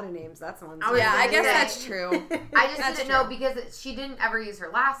see a lot of names. That's one. Yeah, I guess that's true. I just didn't know because she didn't ever use her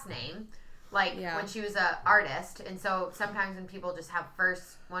last name. Like, when she was an artist, and so sometimes when people just have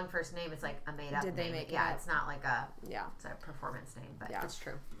one first name, it's like a made-up name. They make it yeah, up? It's not like it's a performance name, but Yeah. That's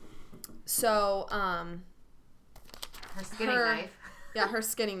true. So, her skinning knife. Yeah, her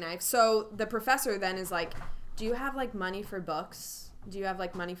skinning knife. So the professor then is like, do you have, like, money for books? Do you have,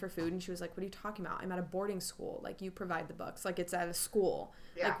 like, money for food? And she was like, what are you talking about? I'm at a boarding school. Like, you provide the books. Like, it's at a school.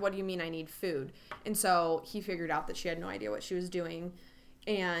 Yeah. Like, what do you mean I need food? And so he figured out that she had no idea what she was doing.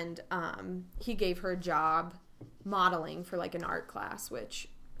 And he gave her a job modeling for, like, an art class, which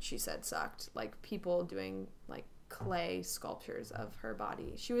she said sucked. Like, people doing, like, clay sculptures of her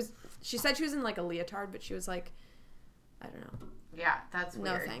body. She said she was in, like, a leotard, but she was like, I don't know. Yeah, that's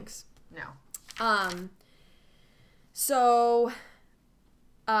weird. No thanks. No. So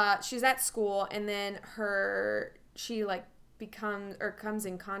she's at school, and then she like comes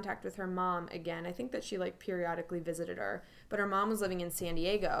in contact with her mom again. I think that she like periodically visited her, but her mom was living in San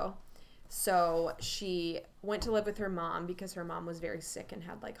Diego. So she went to live with her mom because her mom was very sick and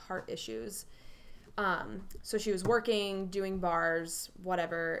had like heart issues. So she was working, doing bars,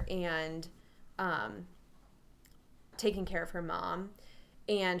 whatever, and taking care of her mom.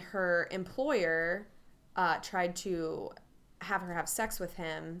 And her employer tried to have her have sex with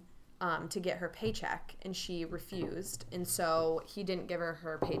him to get her paycheck, and she refused. And so he didn't give her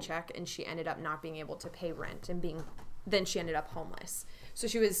her paycheck, and she ended up not being able to pay rent, and then she ended up homeless. So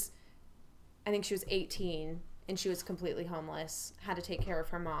I think she was 18, and she was completely homeless, had to take care of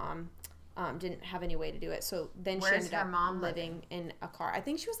her mom, didn't have any way to do it. So then she ended up living in a car. I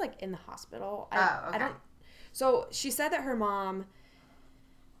think she was like in the hospital. Okay. So she said that her mom,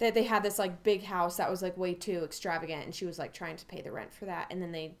 that they had this like big house that was like way too extravagant, and she was like trying to pay the rent for that, and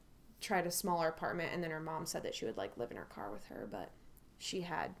then they tried a smaller apartment, and then her mom said that she would like live in her car with her, but she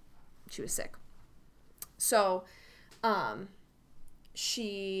was sick. So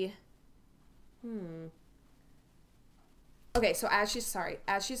okay, so as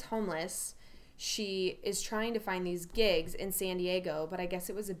she's homeless, she is trying to find these gigs in San Diego, but I guess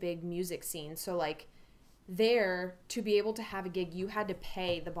it was a big music scene. So like there, to be able to have a gig, you had to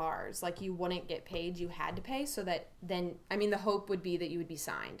pay the bars. Like, you wouldn't get paid, you had to pay, so that then, I mean, the hope would be that you would be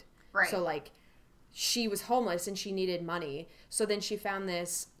signed. Right. So like, she was homeless and she needed money. So then she found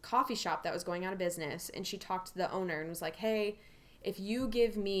this coffee shop that was going out of business, and she talked to the owner and was like, hey, if you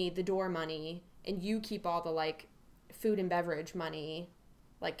give me the door money and you keep all the like food and beverage money,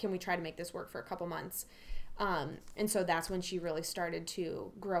 like, can we try to make this work for a couple months? And so that's when she really started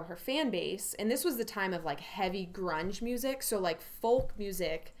to grow her fan base. And this was the time of, like, heavy grunge music. So, like, folk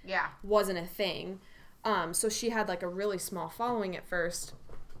music wasn't a thing. So she had, like, a really small following at first.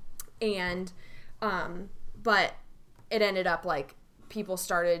 And, but it ended up, like, people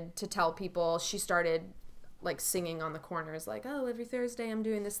started to tell people, she started, like, singing on the corners, like, oh, every Thursday I'm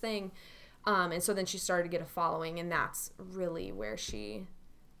doing this thing. And so then she started to get a following, and that's really where she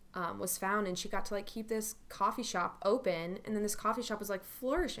was found, and she got to, like, keep this coffee shop open, and then this coffee shop was, like,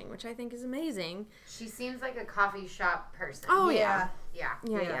 flourishing, which I think is amazing. She seems like a coffee shop person. Oh, yeah.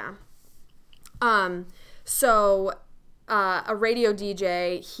 So a radio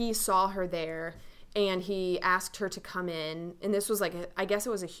DJ, he saw her there, and he asked her to come in, and this was, like, I guess it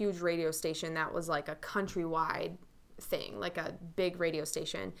was a huge radio station that was, like, a countrywide thing, like a big radio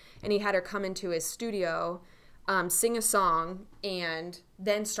station, and he had her come into his studio, sing a song, and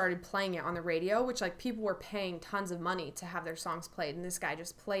then started playing it on the radio, which, like, people were paying tons of money to have their songs played, and this guy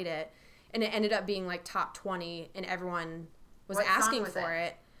just played it, and it ended up being, like, top 20, and everyone was asking for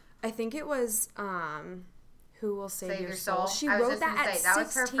it. I think it was Who Will Save Your Soul. She wrote that at 16. That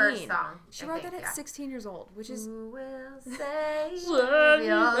was her first song. She wrote that at 16 years old, which is... Who will save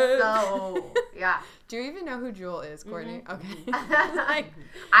your soul? Yeah. Do you even know who Jewel is, Courtney? Mm-hmm. Okay.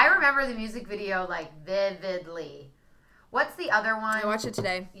 I remember the music video, like, vividly. What's the other one? I watched it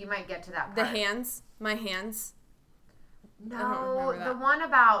today. You might get to that part. The Hands. My Hands. No, the one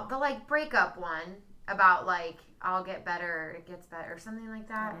about, the, like, breakup one. About, like, I'll get better, it gets better, or something like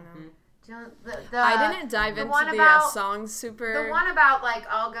that. I don't know. Do you know, I didn't dive into the song super... The one about, like,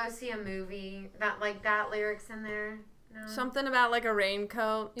 I'll go see a movie. That, like, that lyric's in there. No. Something about, like, a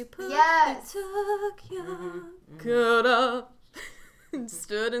raincoat. You put yes. took your coat off and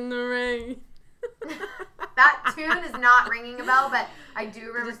stood in the rain. That tune is not ringing a bell, but I do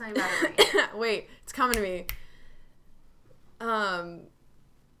remember something about it. Wait, it's coming to me.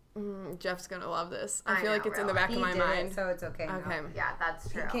 Jeff's gonna love this. I feel like it's in the back of my mind. So it's okay. Okay. Now. Yeah, that's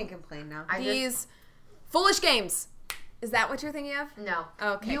true. You can't complain now. These foolish games. Is that what you're thinking of? No.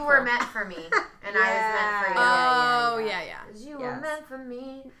 Okay. You were meant for me, and I was meant for you. Oh, yeah. You were meant for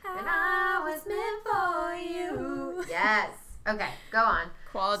me, and I was meant for you. Yes. Okay, go on.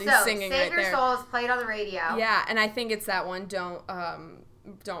 Quality singing Save right there. Your Soul is played on the radio. Yeah, and I think it's that one. Don't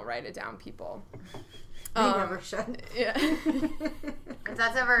write it down, people. They never should. Yeah. If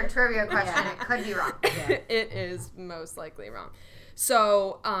that's ever a trivia question, it could be wrong. Yeah. It is most likely wrong.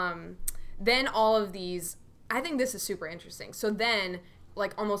 So, then all of these, I think this is super interesting. So then,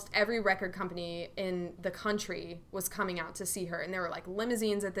 like, almost every record company in the country was coming out to see her. And there were, like,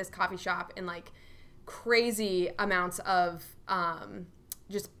 limousines at this coffee shop and, like, crazy amounts of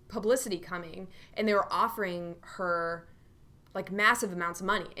just publicity coming. And they were offering her, like, massive amounts of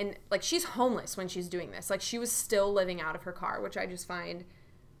money. And, like, she's homeless when she's doing this. Like, she was still living out of her car, which I just find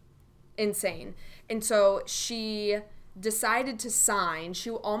insane. And so she decided to sign. She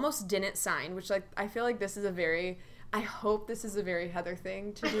almost didn't sign, which, like, I feel like this is I hope this is a very Heather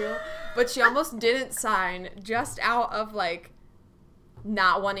thing to do. But she almost didn't sign just out of, like,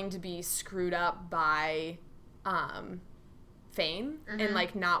 not wanting to be screwed up by fame. And,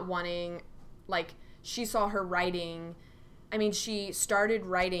 like, not wanting, like, she saw her writing... I mean, she started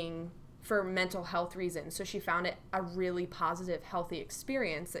writing for mental health reasons, so she found it a really positive, healthy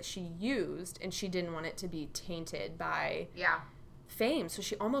experience that she used, and she didn't want it to be tainted by fame. So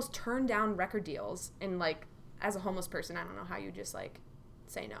she almost turned down record deals, and, like, as a homeless person, I don't know how you just, like,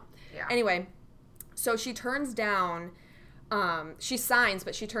 say no. Yeah. Anyway, so she turns down, she signs,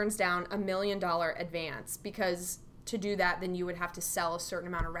 but she turns down $1 million advance, because to do that, then you would have to sell a certain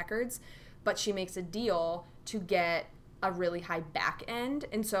amount of records, but she makes a deal to get a really high back end,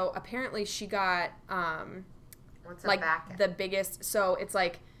 and so apparently she got What's a like back end? the biggest, so it's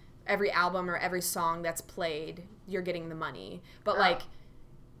like every album or every song that's played, you're getting the money, but like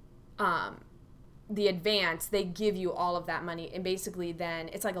the advance, they give you all of that money, and basically then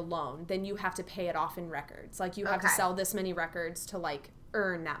it's like a loan, then you have to pay it off in records, like you have to sell this many records to, like,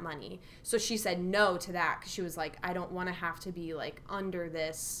 earn that money. So she said no to that because she was like, I don't want to have to be, like, under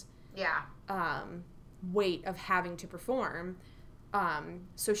this weight of having to perform.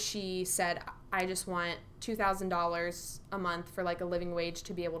 So she said, I just want $2,000 a month for, like, a living wage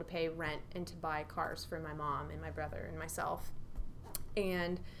to be able to pay rent and to buy cars for my mom and my brother and myself.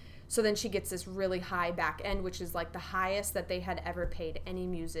 And so then she gets this really high back end, which is, like, the highest that they had ever paid any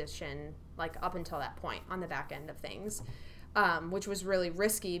musician, like, up until that point on the back end of things, which was really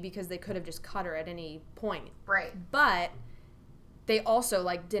risky because they could have just cut her at any point. Right. But they also,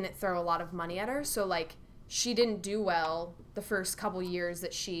 like, didn't throw a lot of money at her, so, like, she didn't do well the first couple years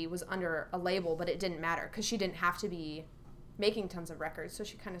that she was under a label, but it didn't matter because she didn't have to be making tons of records, so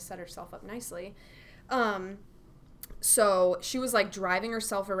she kind of set herself up nicely. So she was like driving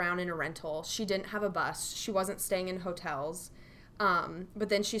herself around in a rental. She didn't have a bus. She wasn't staying in hotels. But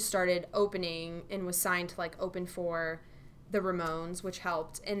then she started opening and was signed to like open for the Ramones, which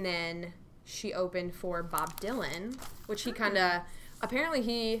helped. And then she opened for Bob Dylan, which he kind of,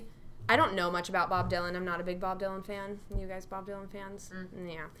 apparently I don't know much about Bob Dylan. I'm not a big Bob Dylan fan. You guys Bob Dylan fans?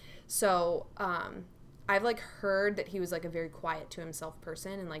 Yeah. So, I've like heard that he was like a very quiet to himself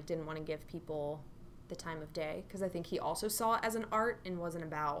person and like didn't want to give people the time of day, because I think he also saw it as an art and wasn't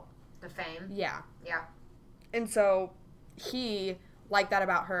about the fame. Yeah. Yeah. And so he liked that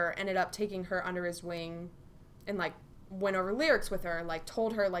about her, ended up taking her under his wing and like went over lyrics with her, like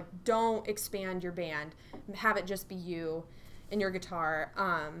told her like don't expand your band, have it just be you and your guitar.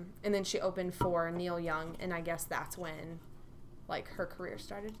 And then she opened for Neil Young, and I guess that's when like her career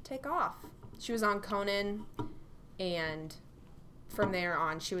started to take off. She was on Conan, and from there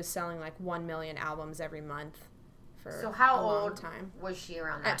on, she was selling like 1 million albums every month for so how a long old time. Was she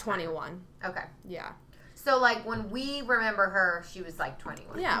around that At 21. time? Okay. Yeah. So like when we remember her, she was like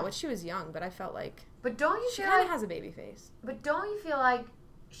 21. Yeah, which she was young, but I felt like But don't you she feel kind like of has a baby face. But don't you feel like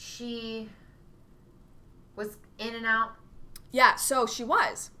she was in and out? Yeah, so she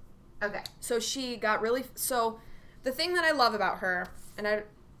was. Okay. So she got really... So the thing that I love about her, and I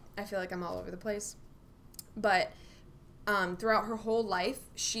feel like I'm all over the place, but throughout her whole life,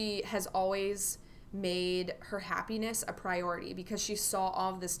 she has always made her happiness a priority, because she saw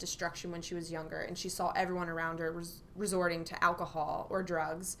all of this destruction when she was younger, and she saw everyone around her resorting to alcohol or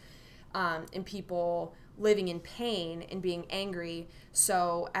drugs, and people living in pain and being angry.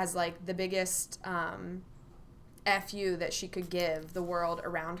 So as like the biggest FU that she could give the world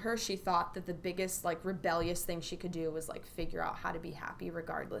around her, she thought that the biggest like rebellious thing she could do was like figure out how to be happy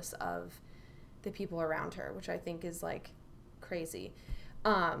regardless of the people around her, which I think is like crazy.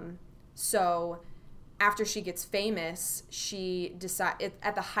 So after she gets famous, she decided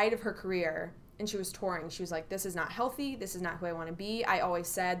at the height of her career, and she was touring, she was like, this is not healthy, this is not who I want to be. I always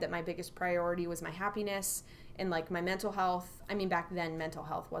said that my biggest priority was my happiness and like my mental health. I mean, back then mental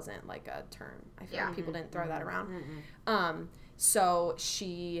health wasn't like a term. I feel like people didn't throw that around. So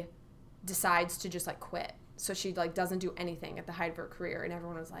she decides to just like quit. So she like doesn't do anything at the height of her career, and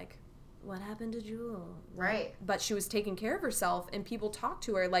everyone was like, what happened to Jewel? Right. But she was taking care of herself, and people talked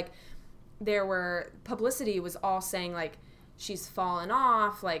to her. Like, publicity was all saying, like, she's fallen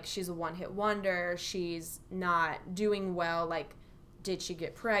off, like, she's a one-hit wonder, she's not doing well, like, did she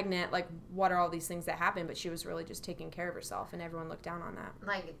get pregnant? Like, what are all these things that happen? But she was really just taking care of herself, and everyone looked down on that.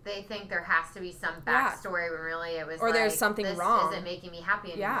 Like, they think there has to be some backstory when really it was or like, there's something this wrong. isn't making me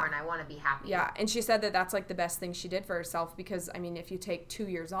happy anymore, and I want to be happy. Yeah, and she said that that's, like, the best thing she did for herself, because, I mean, if you take 2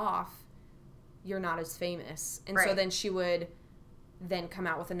 years off, you're not as famous. And so then she would then come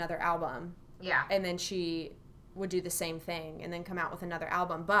out with another album. Yeah. And then she would do the same thing and then come out with another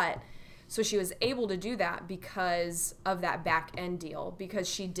album. But so she was able to do that because of that back end deal, because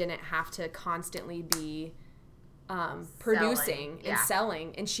she didn't have to constantly be producing and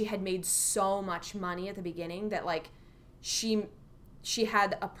selling. And she had made so much money at the beginning that like she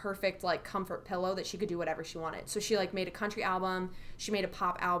had a perfect like comfort pillow that she could do whatever she wanted. So she like made a country album, she made a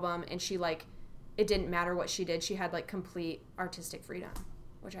pop album, and she like, it didn't matter what she did. She had like complete artistic freedom,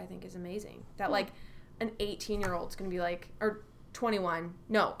 which I think is amazing. That like an 18-year-old's gonna be like, or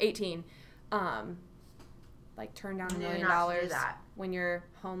 18, like turn down $1 million when you're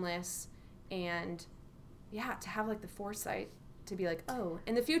homeless, and yeah, to have like the foresight to be like, oh,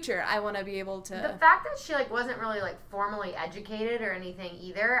 in the future I want to be able to. The fact that she like wasn't really like formally educated or anything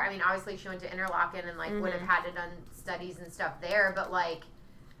either. I mean, obviously she went to Interlochen and like would have had to done studies and stuff there, but like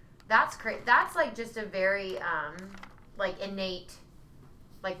that's great. That's like just a very like innate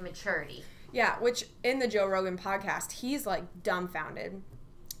like maturity. Yeah, which in the Joe Rogan podcast, he's like dumbfounded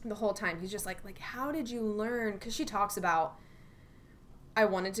the whole time. He's just like how did you learn? Because she talks about, I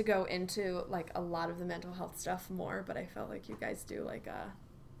wanted to go into like a lot of the mental health stuff more, but I felt like you guys do like a,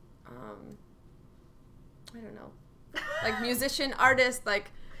 I don't know, like musician, artist,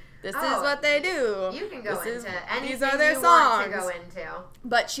 like this is what they do. You can go into anything these are their you songs. want to go into.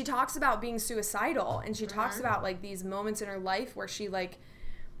 But she talks about being suicidal, and she talks about like these moments in her life where she like,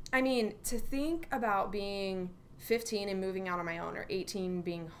 I mean, to think about being 15 and moving out on my own, or 18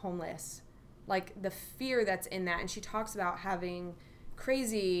 being homeless, like the fear that's in that. And she talks about having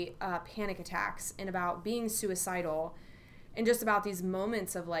crazy panic attacks, and about being suicidal, and just about these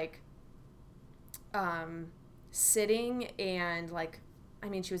moments of like sitting and like I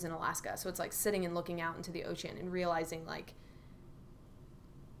mean, she was in Alaska, so it's like sitting and looking out into the ocean and realizing like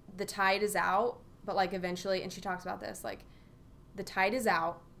the tide is out, but like eventually, and she talks about this, like the tide is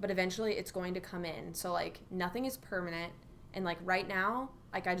out, but eventually it's going to come in. So like nothing is permanent, and like right now,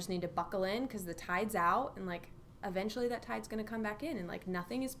 like I just need to buckle in because the tide's out, and like eventually that tide's going to come back in, and like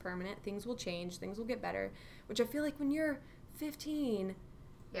nothing is permanent. Things will change, things will get better, which I feel like when you're 15,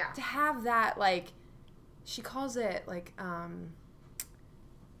 to have that, like she calls it like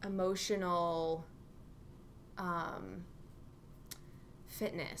emotional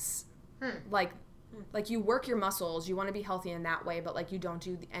fitness. Like you work your muscles, you want to be healthy in that way, but like you don't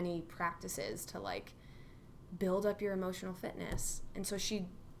do any practices to like build up your emotional fitness. And so she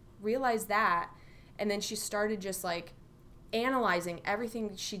realized that, and then she started just like analyzing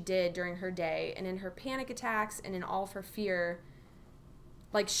everything she did during her day, and in her panic attacks and in all of her fear.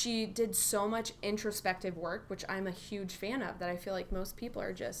 Like she did so much introspective work, which I'm a huge fan of, that I feel like most people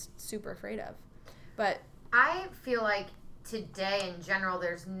are just super afraid of. But I feel like today in general,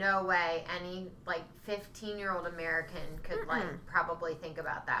 there's no way any like 15-year-old American could like probably think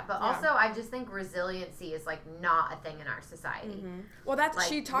about that. But also, I just think resiliency is like not a thing in our society. Well, that's like,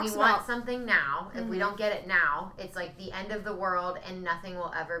 she talks we about. Want something now. If we don't get it now, it's like the end of the world, and nothing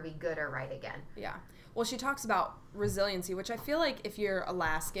will ever be good or right again. Yeah. Well, she talks about resiliency, which I feel like if you're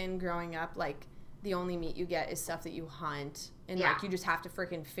Alaskan growing up, like the only meat you get is stuff that you hunt, and like you just have to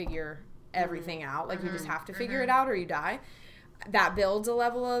freaking figure everything out. Like you just have to figure it out or you die. That builds a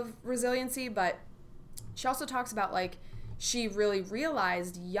level of resiliency. But she also talks about like she really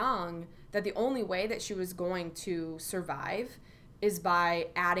realized young that the only way that she was going to survive is by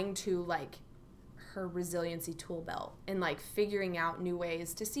adding to like her resiliency tool belt and like figuring out new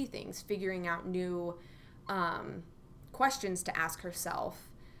ways to see things, figuring out new questions to ask herself.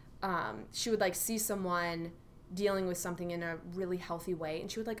 She would like see someone dealing with something in a really healthy way, and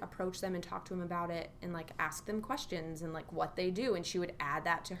she would like approach them and talk to them about it and like ask them questions and like what they do, and she would add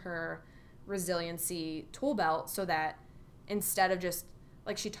that to her resiliency tool belt, so that instead of just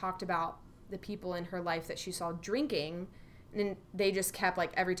like, she talked about the people in her life that she saw drinking, and they just kept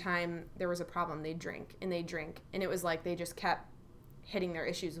like, every time there was a problem they'd drink, and and it was like they just kept hitting their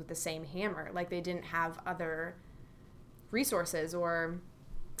issues with the same hammer. Like they didn't have other resources or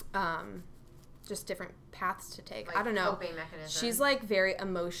just different paths to take. Like I don't know. Coping mechanisms. She's like very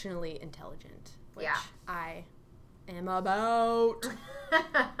emotionally intelligent, which Yeah. I am about.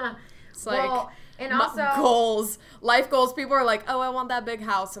 It's like, well, and also goals, life goals. People are like, oh, I want that big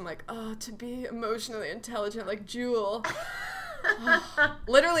house. I'm like, oh, to be emotionally intelligent like Jewel.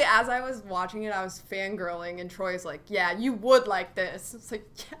 Literally, as I was watching it, I was fangirling, and Troy's like, yeah, you would like this. It's like,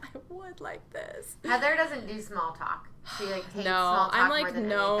 yeah, I would like this. Heather doesn't do small talk. She like hates No, small talk I'm more like than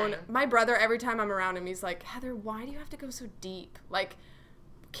known. anything. My brother, every time I'm around him, he's like, Heather, why do you have to go so deep? Like,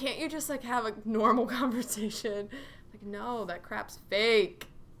 can't you just like have a normal conversation? Like, no, that crap's fake.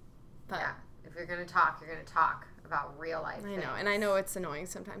 But Yeah, if you're gonna talk, you're gonna talk about real life. I know, and I know it's annoying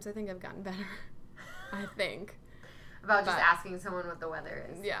sometimes. I think I've gotten better. I think. About just but- asking someone what the weather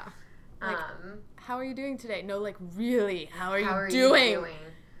is. Yeah. Like, Um, how are you doing today? No, like, really, how are how are you doing? you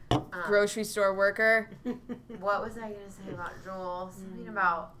doing? Grocery store worker. What was I gonna say about Joel? Something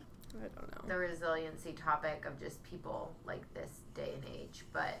about I don't know. the resiliency topic of just people like this day and age,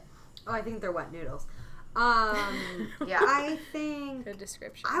 but Oh, I think they're wet noodles. yeah. I think Good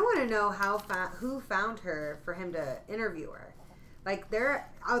description. I want to know who found her for him to interview her. Like they're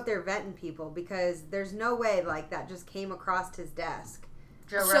out there vetting people, because there's no way like that just came across his desk.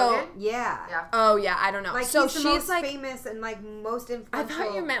 Joe So- Rogan. Yeah. Yeah. Oh yeah, I don't know. Like so he's the she's most like, famous and like most I influential.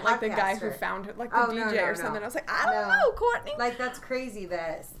 thought you meant like the guy who podcaster. found her, like the Oh, DJ no, or no. something. I was like, I don't No. know, Courtney. Like that's crazy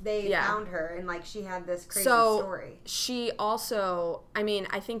that they Yeah. found her and like she had this crazy So story. she also, I mean,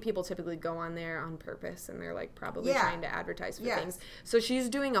 I think people typically go on there on purpose, and they're like probably Yeah. trying to advertise for Yes. things. So she's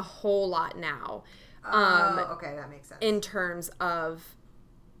doing a whole lot now, Okay, that makes sense. in terms of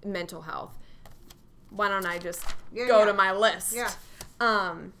mental health. Why don't I just Yeah, go yeah. to my list? Yeah.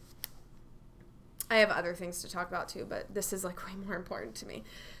 I have other things to talk about too, but this is like way more important to me.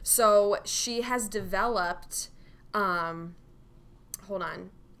 So she has developed, a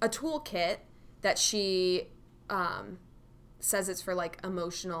toolkit that she says it's for like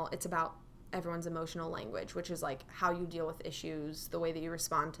emotional. It's about everyone's emotional language, which is like how you deal with issues, the way that you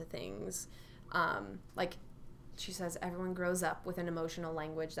respond to things. Like she says, everyone grows up with an emotional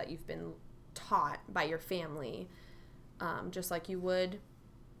language that you've been taught by your family, just like you would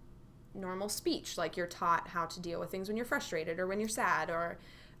normal speech. Like you're taught how to deal with things when you're frustrated or when you're sad, or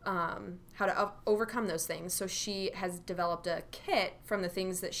how to overcome those things. So she has developed a kit from the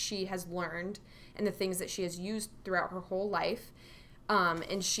things that she has learned and the things that she has used throughout her whole life,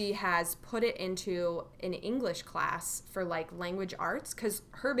 And she has put it into an English class for like language arts, because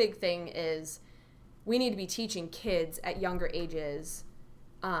her big thing is we need to be teaching kids at younger ages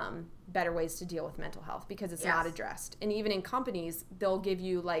better ways to deal with mental health, because it's not addressed. And even in companies, they'll give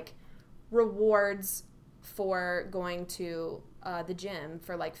you like rewards for going to the gym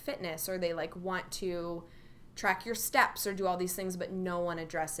for like fitness, or they like want to track your steps or do all these things, but no one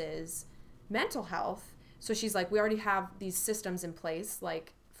addresses mental health. So she's like, we already have these systems in place,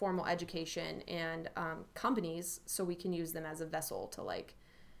 like formal education and companies, so we can use them as a vessel to like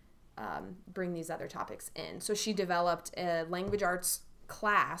bring these other topics in. So she developed a language arts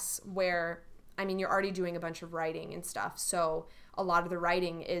class where, I mean, you're already doing a bunch of writing and stuff. So a lot of the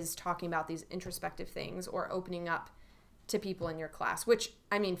writing is talking about these introspective things or opening up to people in your class, which,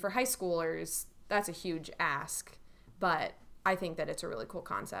 I mean, for high schoolers, that's a huge ask, but I think that it's a really cool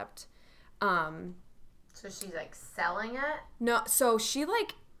concept. So she's like selling it? No, so she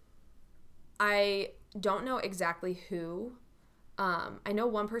like, I don't know exactly who. I know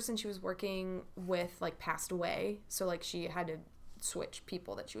one person she was working with like passed away, so like she had to switch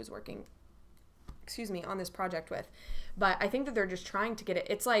people that she was working, on this project with. But I think that they're just trying to get it.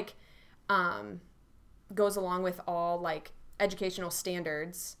 It's like goes along with all like educational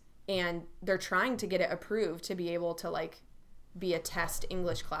standards, and they're trying to get it approved to be able to like be a test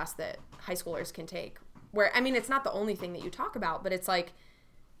English class that high schoolers can take. Where, I mean, it's not the only thing that you talk about, but it's like,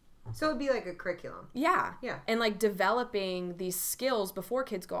 so it'd be like a curriculum. Yeah. Yeah. And like developing these skills before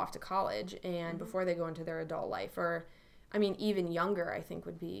kids go off to college and before they go into their adult life, or, I mean, even younger, I think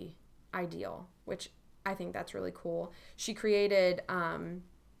would be ideal, which I think that's really cool. She created,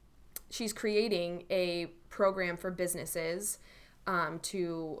 she's creating a program for businesses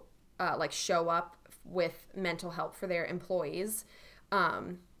to like show up with mental help for their employees,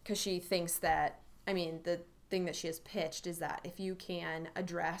 because she thinks that, I mean, the thing that she has pitched is that if you can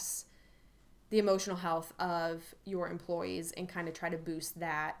address the emotional health of your employees and kind of try to boost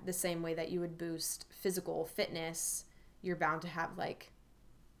that the same way that you would boost physical fitness, you're bound to have like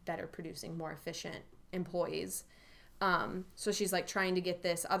better producing, more efficient employees. So she's like trying to get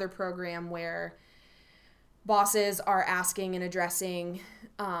this other program where bosses are asking and addressing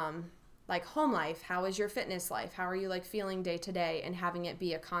like home life, how is your fitness life, how are you like feeling day to day, and having it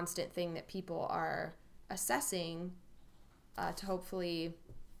be a constant thing that people are assessing to hopefully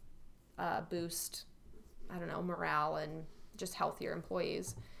boost, I don't know, morale and just healthier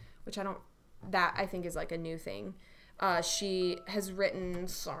employees, which I think is like a new thing. She has written,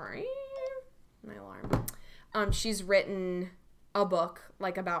 my alarm. She's written a book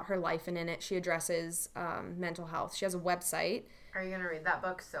like about her life, and in it she addresses mental health. She has a website. Are you going to read that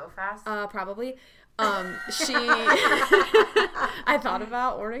book so fast? Probably. I thought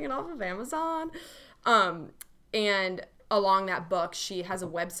about ordering it off of Amazon. And along that book, she has a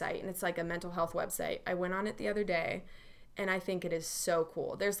website, and it's like a mental health website. I went on it the other day, and I think it is so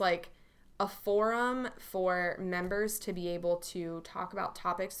cool. There's like a forum for members to be able to talk about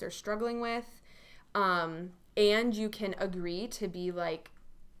topics they're struggling with. And you can agree to be like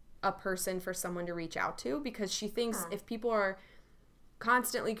a person for someone to reach out to, because she thinks if people are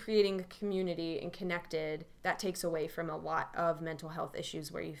constantly creating a community and connected, that takes away from a lot of mental health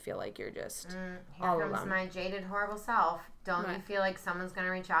issues where you feel like you're just all Here comes alone. my jaded, horrible self. Don't Right. you feel like someone's going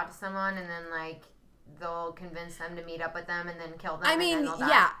to reach out to someone and then like they'll convince them to meet up with them and then kill them? I and mean, then they'll die?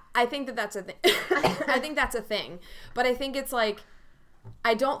 yeah, I think that that's a thing. I think that's a thing. But I think it's like,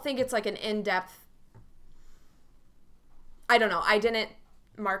 I don't think it's like an in-depth, I don't know. I didn't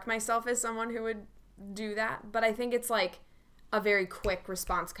mark myself as someone who would do that, but I think it's like a very quick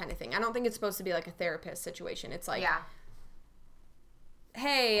response kind of thing. I don't think it's supposed to be like a therapist situation. It's like,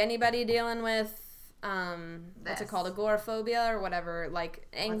 hey, anybody dealing with, what's it called, agoraphobia or whatever, like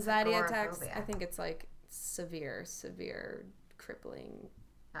anxiety attacks? I think it's like severe, crippling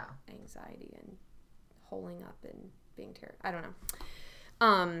anxiety and holding up and being terrified. I don't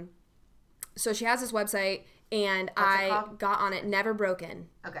know. So she has this website, and I got on it,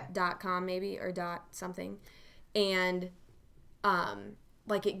 neverbroken.com maybe, or dot something. And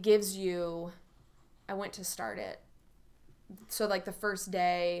like it gives you, I went to start it. So like the first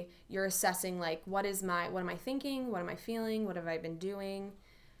day you're assessing like, what am I thinking? What am I feeling? What have I been doing?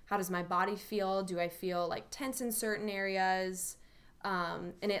 How does my body feel? Do I feel like tense in certain areas?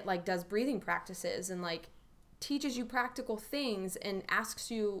 And it like does breathing practices and like teaches you practical things and asks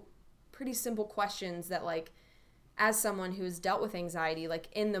you pretty simple questions that like, as someone who's dealt with anxiety, like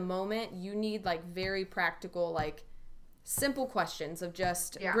in the moment you need like very practical, like simple questions of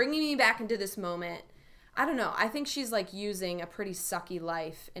just bringing me back into this moment. I don't know. I think she's like using a pretty sucky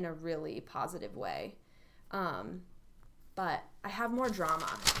life in a really positive way. But But I have more drama.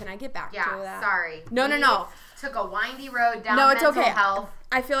 Can I get back to that? Yeah, sorry. No. Took a windy road down No, it's mental okay. health.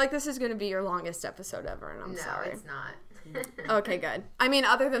 I feel like this is going to be your longest episode ever, and I'm sorry. No, it's not. Okay, good. I mean,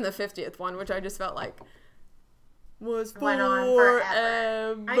 other than the 50th one, which I just felt like was Went on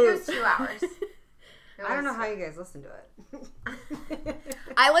forever. I think it was 2 hours. I don't know how you guys listen to it.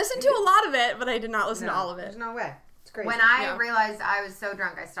 I listened to a lot of it, but I did not listen to all of it. There's no way. It's crazy. When I realized I was so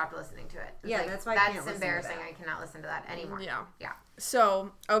drunk, I stopped listening to it. Yeah, that's why I can't listen to embarrassing. that. I cannot listen to that anymore. Yeah. Yeah.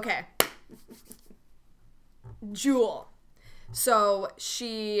 So, okay. Jewel. So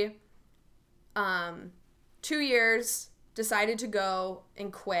she, 2 years, decided to go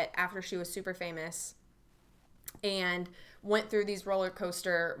and quit after she was super famous and went through these roller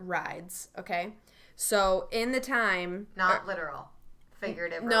coaster rides, okay? So in the time... Not literal.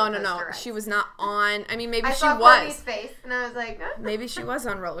 Figurative. No. Rides. She was not on... I mean, maybe I she saw was. Courtney's face, and I was like... Maybe she was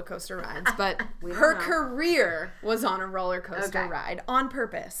on roller coaster rides, but don't her know. career was on a roller coaster Okay. ride on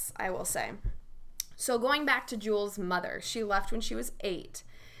purpose, I will say. So going back to Jewel's mother, she left when she was 8.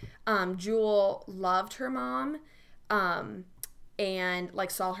 Jewel loved her mom, and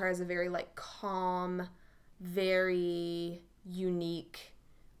like saw her as a very like calm, very unique,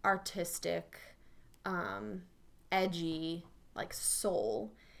 artistic, edgy like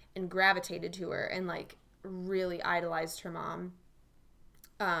soul, and gravitated to her and like really idolized her mom.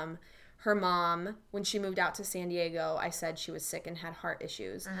 Her mom, when she moved out to San Diego, I said she was sick and had heart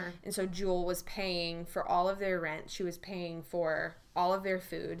issues. And so Jewel was paying for all of their rent. She was paying for all of their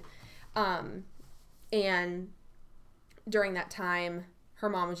food. And during that time, her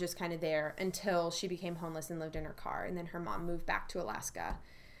mom was just kind of there until she became homeless and lived in her car. And then her mom moved back to Alaska.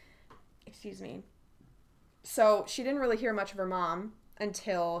 Excuse me. So she didn't really hear much of her mom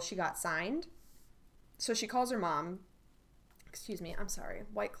until she got signed. So she calls her mom. Excuse me, I'm sorry.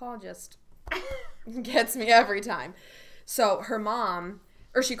 White Claw just gets me every time. So her mom,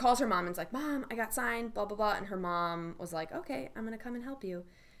 or she calls her mom and is like, Mom, I got signed, blah, blah, blah. And her mom was like, okay, I'm going to come and help you.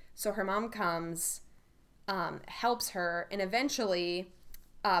 So her mom comes, helps her, and eventually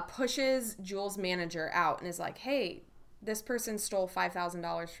pushes Jewel's manager out and is like, hey, this person stole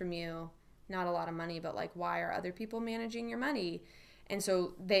 $5,000 from you. Not a lot of money, but like, why are other people managing your money? And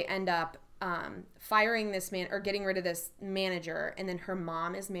so they end up firing this man or getting rid of this manager, and then her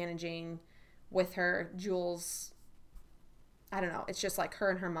mom is managing with her. Jewel's, I don't know, it's just like her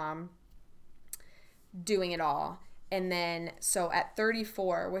and her mom doing it all. And then so at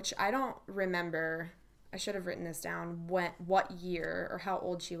 34, which I don't remember, I should have written this down, what year or how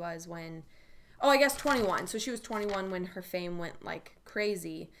old she was when, I guess 21. So she was 21 when her fame went like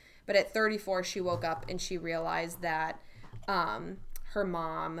crazy. But at 34, she woke up and she realized that her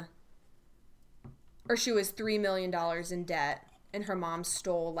mom, or she was $3 million in debt, and her mom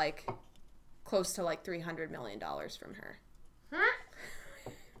stole like close to like $300 million from her.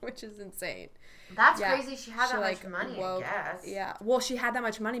 Which is insane. That's crazy. She had that like, much money, woke, I guess. Yeah. Well, she had that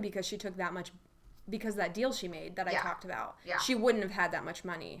much money because she took that much, because of that deal she made that I talked about. Yeah. She wouldn't have had that much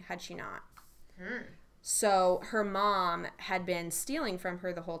money had she not. So her mom had been stealing from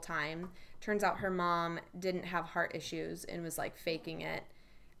her the whole time. Turns out her mom didn't have heart issues and was like faking it.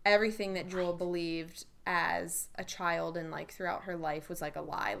 Everything that Jewel believed as a child and like throughout her life was like a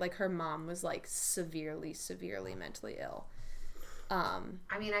lie. Like her mom was like severely mentally ill. I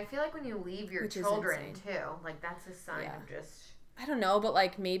mean, I feel like when you leave your children too, like that's a sign of just... I don't know, but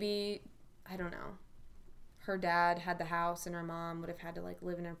like maybe, I don't know. Her dad had the house and her mom would have had to like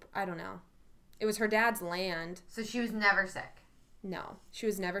live in her, I don't know. It was her dad's land. So she was never sick? No, she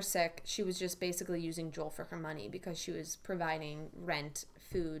was never sick. She was just basically using Jewel for her money because she was providing rent,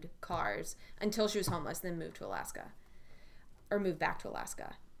 food, cars until she was homeless, then moved to Alaska. Or moved back to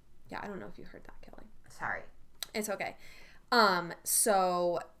Alaska. Yeah, I don't know if you heard that, Kelly. Sorry. It's okay.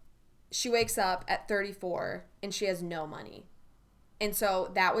 So she wakes up at 34 and she has no money. And so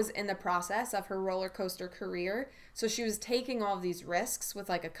that was in the process of her roller coaster career. So she was taking all of these risks with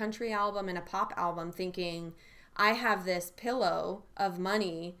like a country album and a pop album thinking, I have this pillow of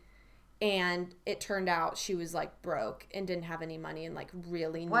money. And it turned out she was like broke and didn't have any money and like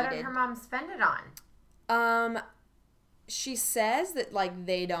really needed. What did her mom spend it on? She says that like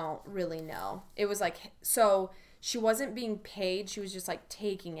they don't really know. It was like, so she wasn't being paid. She was just like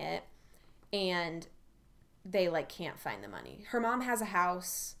taking it, and they like can't find the money. Her mom has a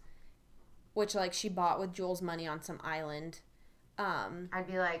house, which like she bought with Jewel's money on some island. I'd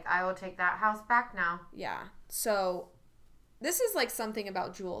be like, I will take that house back now. Yeah. So this is like something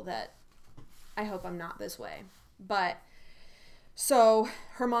about Jewel that I hope I'm not this way. But so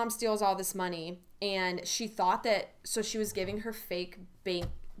her mom steals all this money, and she thought that, so she was giving her fake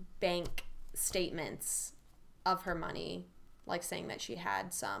bank statements of her money like saying that she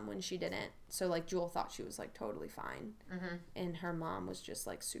had some when she didn't. So like Jewel thought she was like totally fine. And her mom was just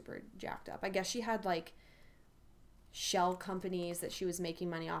like super jacked up. I guess she had like shell companies that she was making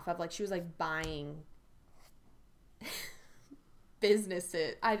money off of. Like she was like buying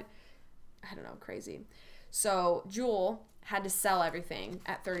businesses. I don't know, crazy. So Jewel had to sell everything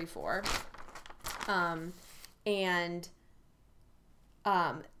at 34. And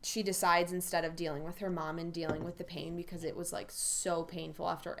she decides, instead of dealing with her mom and dealing with the pain, because it was like so painful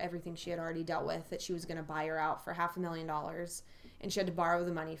after everything she had already dealt with, that she was going to buy her out for $500,000, and she had to borrow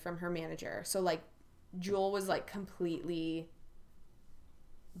the money from her manager. So like Jewel was like completely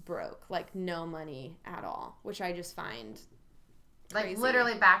broke, like no money at all, which I just find like crazy.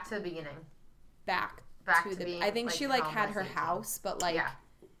 Literally back to the beginning. Back to the being, I think like, she like home had by her 18. house, but like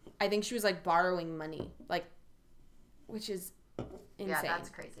I think she was like borrowing money, like, which is insane. Yeah, that's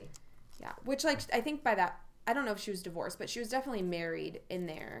crazy. Yeah, which like I think by that, I don't know if she was divorced, but she was definitely married in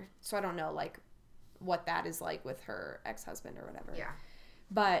there. So I don't know like what that is like with her ex-husband or whatever. Yeah.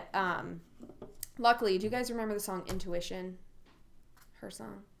 But luckily, do you guys remember the song Intuition? Her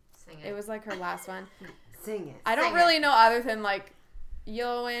song. Sing it. It was like her last one. Sing it. I don't Sing really know other than like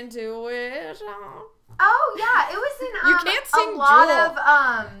Yo Intuition. Oh yeah, it was in You can't sing a lot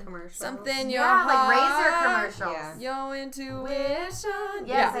Jewel. of Commercials. Something yeah, your like Razor heart. commercials. Yeah. Yo Intuition.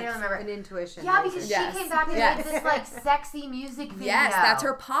 Yes, I don't remember. An intuition. Yeah, because Yes. she came back and Yes. made this like sexy music video. Yes, that's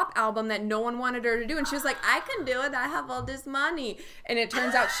her pop album that no one wanted her to do. And she was like, I can do it. I have all this money. And it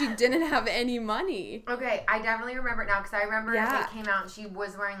turns out she didn't have any money. Okay, I definitely remember it now because I remember Yeah. it came out and she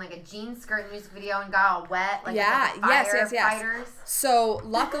was wearing like a jean skirt in the music video and got all wet. Like, Yeah, with, like, yes. firefighters. So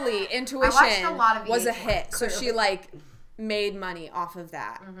luckily, Intuition watched a lot of was a VH1, hit. So she like made money off of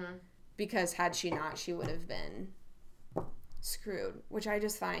that. Because had she not, she would have been screwed. Which I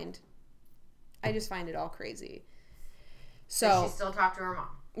just find it all crazy. So Does she still talk to her mom?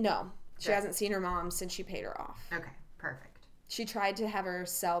 no, she Good. hasn't seen her mom since she paid her off. Okay, perfect. She tried to have her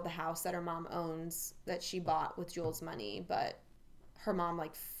sell the house that her mom owns that she bought with Jewel's money, but her mom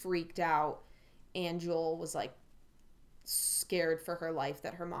like freaked out, and Jewel was like scared for her life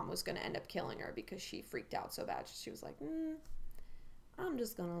that her mom was going to end up killing her because she freaked out so bad. She was like, I'm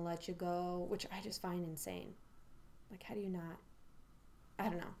just going to let you go, which I just find insane. Like, how do you not? I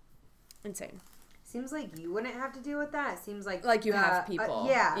don't know. Insane. Seems like you wouldn't have to deal with that. It seems like Like you have people.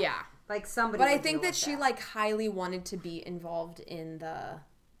 yeah. Yeah. Like somebody. But I would think deal that with she like highly wanted to be involved in the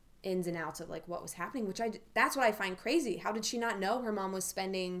ins and outs of like what was happening, which that's what I find crazy. How did she not know her mom was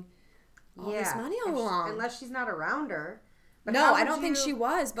spending all this money all along? Unless she's not around her. But No, how I would don't think you- she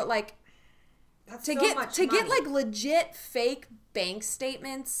was, but like That's to so get much to get money. like legit fake bank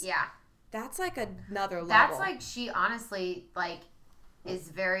statements. Yeah. That's like another level. That's like she honestly like is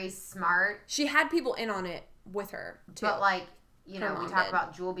very smart. She had people in on it with her too. But like, you Her know, we mom talk did.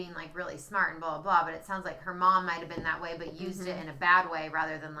 about Jewel being like really smart and blah blah blah, but it sounds like her mom might have been that way, but used it in a bad way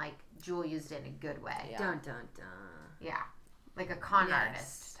rather than like Jewel used it in a good way. Yeah. Dun dun dun. Yeah. Like a con Yes.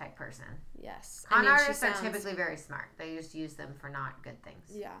 artist type person. Yes. Con I mean, she artists are sounds- typically very smart. They just use them for not good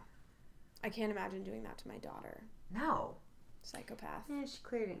things. Yeah. I can't imagine doing that to my daughter. No. Psychopath. Yeah, she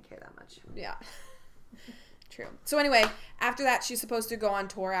clearly didn't care that much. Yeah. True. So anyway, after that, she's supposed to go on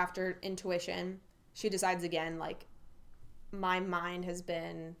tour after Intuition. She decides again, like, my mind has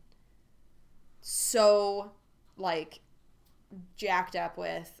been so, like, jacked up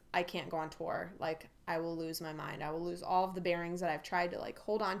with, I can't go on tour. Like, I will lose my mind. I will lose all of the bearings that I've tried to, like,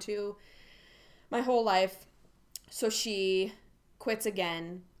 hold on to my whole life. So she quits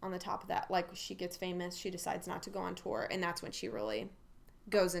again on the top of that. Like, she gets famous. She decides not to go on tour. And that's when she really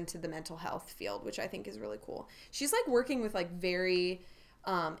goes into the mental health field, which I think is really cool. She's like working with like very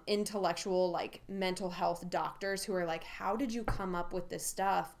intellectual, like mental health doctors who are like, how did you come up with this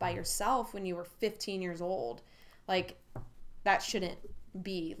stuff by yourself when you were 15 years old? Like, that shouldn't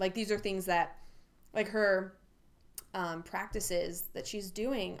be. Like, these are things that, like, her practices that she's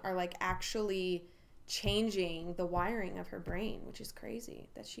doing are like actually changing the wiring of her brain, which is crazy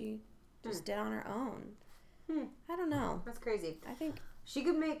that she just did on her own. I don't know. That's crazy. I think She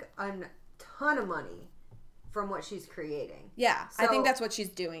could make a ton of money from what she's creating. Yeah, I think So- that's what she's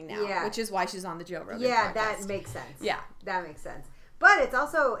doing now, Yeah. which is why she's on the Joe Rogan Yeah, podcast. that makes sense. Yeah. That makes sense. But it's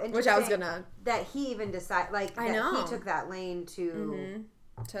also interesting Which I was gonna that he even decided, like, I that know. he took that lane to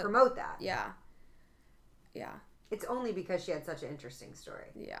to promote that. yeah, It's only because she had such an interesting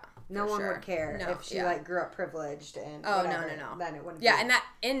story. yeah. No for one sure. would care No, if she yeah. like grew up privileged and Oh, no, whatever, no. Then it wouldn't. Yeah, be. and that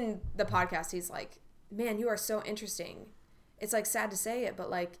in the podcast, he's like, "Man, you are so interesting. It's like sad to say it, but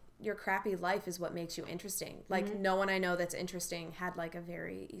like your crappy life is what makes you interesting. Like no one I know that's interesting had like a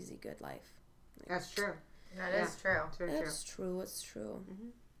very easy, good life." That's true. That is true. It's true. It's true.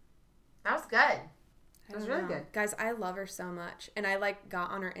 That was good. It was really good. Guys, I love her so much. And I, like,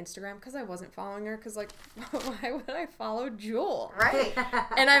 got on her Instagram because I wasn't following her because, like, why would I follow Jewel? Right.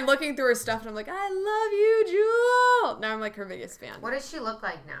 And I'm looking through her stuff and I'm like, I love you, Jewel. Now I'm, like, her biggest fan. What does she look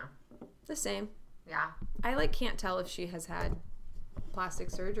like now? The same. Yeah. I, like, can't tell if she has had plastic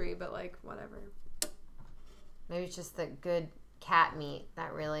surgery, but, like, whatever. Maybe it's just the good cat meat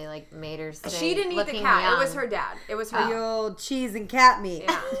that really, like, made her stay She didn't eat the looking cat. young. It was her dad. It was her. The old cheese and cat meat.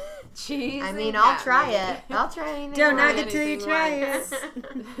 Yeah. Cheese. I mean, and I'll cat try meat. it. I'll try anything. Don't knock once. it till you try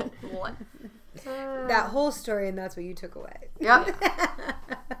it. What? That whole story, and that's what you took away. Yep.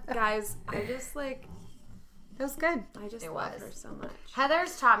 Guys, I just, like, That was good. I just It love was. her so much.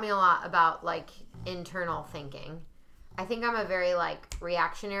 Heather's taught me a lot about, like, internal thinking. I think I'm a very, like,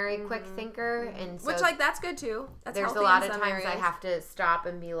 reactionary, quick thinker. And so Which, like, that's good too. That's there's a healthy lot in of some times I areas. have to stop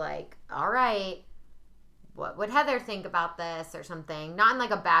and be like, all right, what would Heather think about this or something? Not in,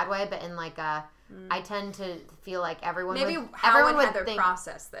 like, a bad way, but in, like, a... I tend to feel like everyone Maybe would... how everyone would Heather think,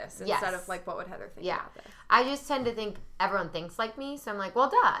 process this Yes. instead of, like, what would Heather think Yeah. about this? I just tend to think everyone thinks like me. So I'm like, well,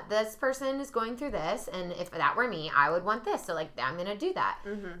 duh, this person is going through this. And if that were me, I would want this. So, like, I'm going to do that.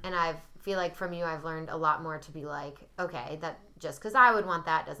 And I feel like from you, I've learned a lot more to be like, okay, that just because I would want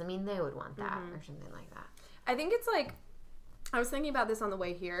that doesn't mean they would want that or something like that. I think it's like, I was thinking about this on the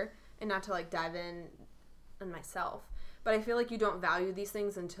way here, and not to, like, dive in on myself, but I feel like you don't value these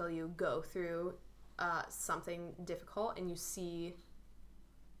things until you go through something difficult and you see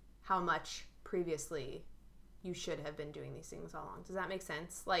how much previously you should have been doing these things all along. Does that make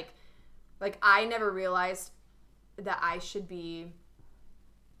sense? Like I never realized that I should be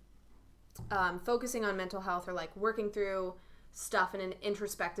focusing on mental health or, like, working through stuff in an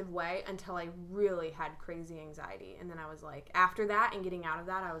introspective way until I really had crazy anxiety. And then I was like, after that and getting out of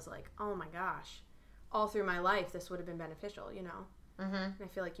that, I was like, oh my gosh, all through my life this would have been beneficial, you know? And I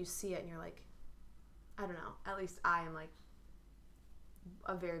feel like you see it and you're like, I don't know, at least I am, like,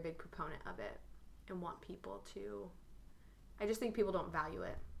 a very big proponent of it and want people to, I just think people don't value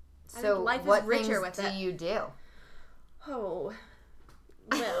it. I So think life what is richer things with do it. you do? Oh,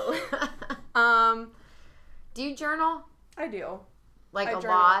 well, Do you journal? I do. Like I a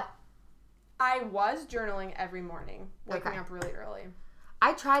journal. lot? I was journaling every morning, waking Okay. up really early.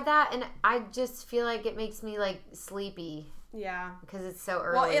 I tried that and I just feel like it makes me, like, sleepy Yeah. because it's so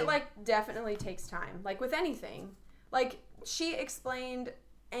early. Well, it, like, definitely takes time. Like, with anything. Like, she explained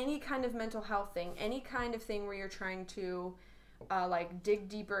any kind of mental health thing, any kind of thing where you're trying to, like, dig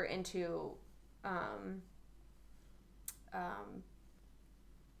deeper into,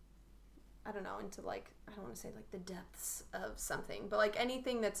 I don't know, into, like, I don't want to say, like, the depths of something, but, like,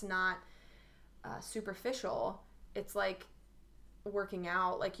 anything that's not superficial, it's like working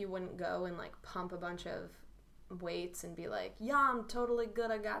out. Like, you wouldn't go and, like, pump a bunch of weights and be like, yeah, I'm totally good,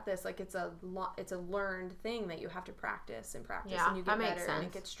 I got this. Like, it's a learned thing that you have to practice and practice, Yeah, and you get that makes better and it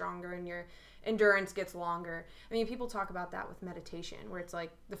sense. gets stronger and your endurance gets longer. I mean, people talk about that with meditation, where it's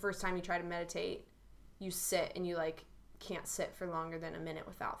like the first time you try to meditate, you sit and you, like, can't sit for longer than a minute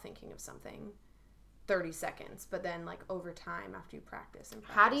without thinking of something. 30 seconds, but then, like, over time, after you practice and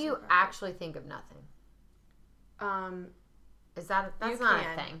practice, How do you and practice, actually think of nothing? That's you not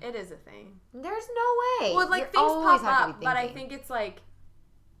can. a thing. It is a thing. There's no way. Well, like, You things always pop have to up, be but I thinking. think it's like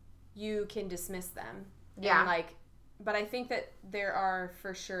you can dismiss them. Yeah. And, like, but I think that there are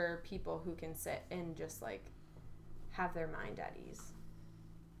for sure people who can sit and just, like, have their mind at ease.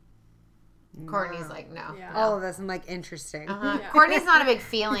 Courtney's like, no. Yeah. All of this, I'm like, interesting. Uh-huh. Yeah. Courtney's not a big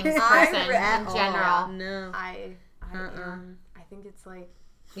feelings person At in all. general. No. I am. I think it's like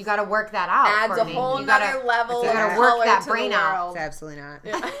You got to work that out. Adds Courtney. a whole You gotta- nother level you of gotta work color that to brain the out. world. It's absolutely not.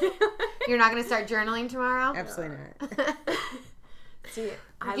 You're not going to start journaling tomorrow? Absolutely not. See,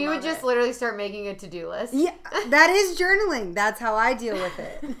 I You would love just it. literally start making a to-do list. Yeah, that is journaling. That's how I deal with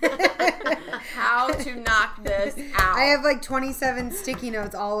it. How to knock this out. I have like 27 sticky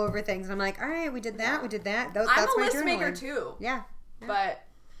notes all over things. I'm like, all right, we did that, we did that. That's I'm a my list journaling. maker too. Yeah. But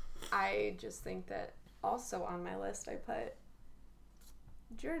I just think that also on my list I put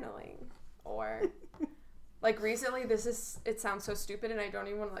journaling, or like recently it sounds so stupid and I don't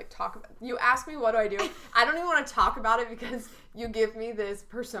even want to, like, talk about. You ask me what do I do, I don't even want to talk about it because you give me this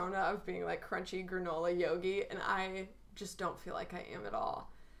persona of being like crunchy granola yogi and I just don't feel like I am at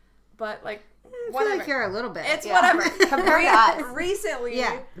all. But, like, I feel whatever. like you're a little bit. It's Yeah. whatever. Compared to us. Recently,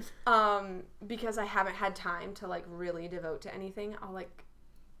 Yeah. because I haven't had time to, like, really devote to anything, I'll, like,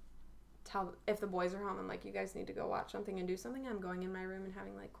 tell, if the boys are home, I'm like, you guys need to go watch something and do something. I'm going in my room and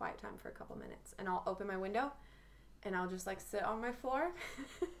having, like, quiet time for a couple minutes. And I'll open my window and I'll just, like, sit on my floor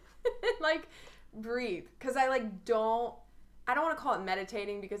and, like, breathe. Because I don't want to call it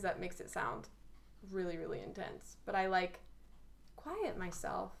meditating because that makes it sound really, really intense. But I quiet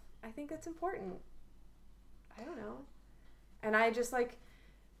myself. I think that's important. I don't know. And I just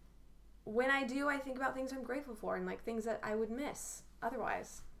when I do, I think about things I'm grateful for and things that I would miss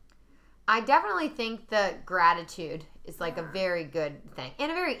otherwise. I definitely think that gratitude is a very good thing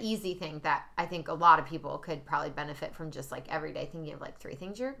and a very easy thing that I think a lot of people could probably benefit from, just every day thinking of 3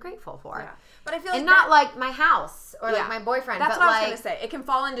 things you're grateful for. Yeah. But I feel and not my house or my boyfriend. That's but what I was gonna say. It can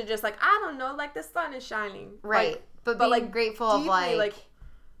fall into just I don't know, the sun is shining. Right. But being grateful deeply, of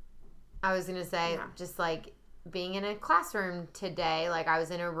I was gonna say just being in a classroom today, I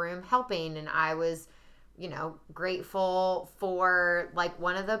was in a room helping and I was, grateful for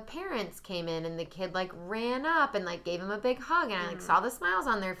one of the parents came in and the kid ran up and gave him a big hug and I saw the smiles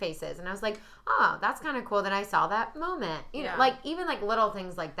on their faces and I was oh, that's kind of cool that I saw that moment. You know, even little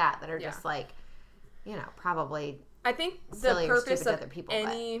things like that are just probably I think the purpose of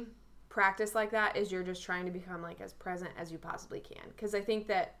any practice like that is you're just trying to become as present as you possibly can. Because I think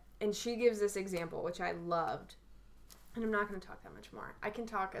that, and she gives this example which I loved. And I'm not going to talk that much more. I can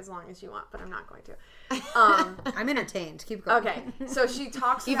talk as long as you want, but I'm not going to. I'm entertained. Keep going. Okay. So she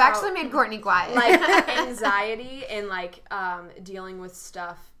talks You've about... actually made Courtney quiet. Anxiety and, dealing with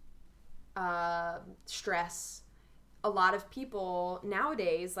stuff, stress. A lot of people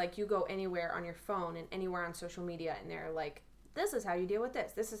nowadays, you go anywhere on your phone and anywhere on social media, and they're this is how you deal with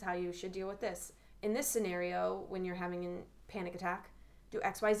this. This is how you should deal with this. In this scenario, when you're having a panic attack, do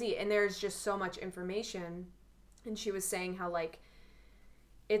X, Y, Z. And there's just so much information. And she was saying how,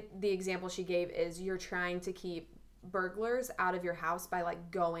 the example she gave is you're trying to keep burglars out of your house by,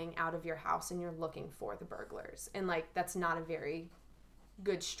 going out of your house and you're looking for the burglars. And, that's not a very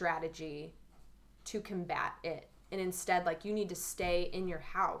good strategy to combat it. And instead, you need to stay in your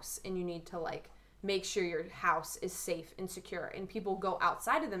house and you need to, make sure your house is safe and secure. And people go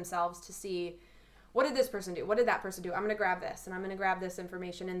outside of themselves to see, what did this person do? What did that person do? I'm going to grab this and I'm going to grab this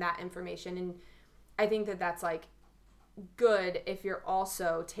information and that information. And I think that that's good if you're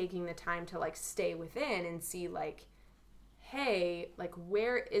also taking the time to stay within and see hey,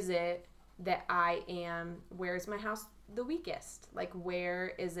 where is it that I am, where is my house the weakest? Where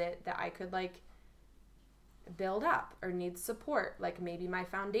is it that I could build up or needs support? Maybe my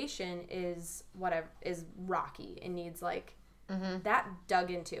foundation is whatever, is rocky and needs that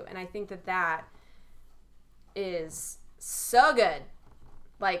dug into. And I think that that is so good.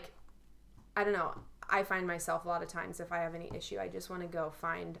 I don't know. I find myself a lot of times if I have any issue, I just want to go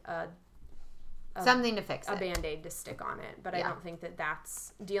find something to fix it. A Band-Aid to stick on it. But I don't think that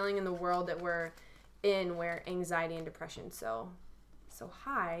that's dealing in the world that we're in, where anxiety and depression so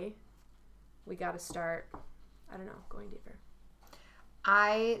high. We got to start, I don't know, going deeper.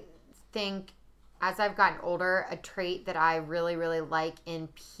 I think as I've gotten older, a trait that I really, really like in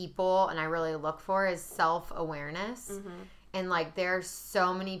people and I really look for is self-awareness. Mm-hmm. And, there's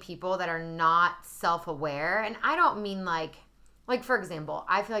so many people that are not self-aware. And I don't mean, for example,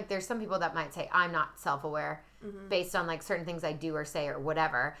 I feel there's some people that might say, I'm not self-aware based on, certain things I do or say or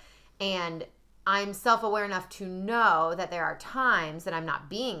whatever. And I'm self-aware enough to know that there are times that I'm not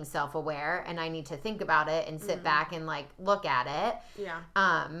being self-aware and I need to think about it and sit back and, look at it. Yeah.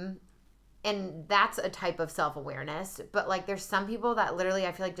 And that's a type of self-awareness. But, there's some people that literally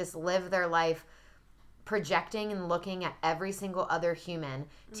I feel just live their life projecting and looking at every single other human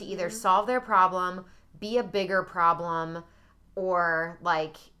to either solve their problem, be a bigger problem, or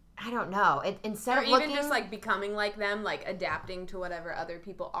I don't know. Instead or of even looking, just becoming like them, adapting to whatever other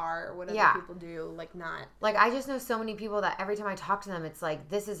people are or whatever people do, not. I just know so many people that every time I talk to them, it's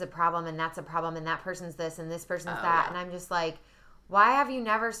this is a problem and that's a problem and that person's this and this person's that, and I'm just why have you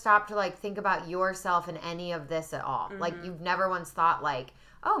never stopped to think about yourself in any of this at all? You've never once thought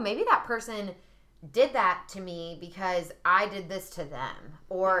oh, maybe that person did that to me because I did this to them.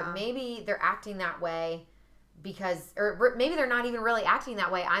 Or maybe they're acting that way because, or maybe they're not even really acting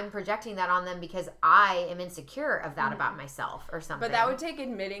that way. I'm projecting that on them because I am insecure of that about myself or something. But that would take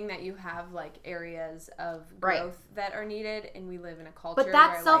admitting that you have areas of growth that are needed, and we live in a culture. But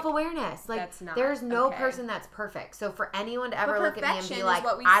that's self-awareness. That's not, there's no person that's perfect. So for anyone to ever look at me and be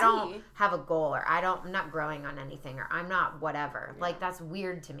I don't have a goal, or I'm not growing on anything, or I'm not whatever. Yeah. That's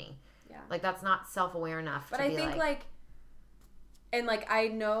weird to me. Yeah. That's not self-aware enough. But to I be think and I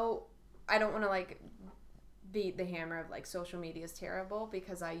know I don't want to beat the hammer of social media is terrible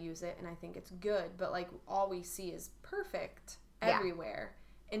because I use it and I think it's good, but all we see is perfect everywhere.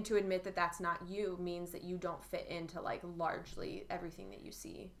 And to admit that that's not you means that you don't fit into largely everything that you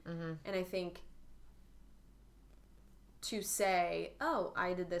see. Mm-hmm. And I think to say, oh,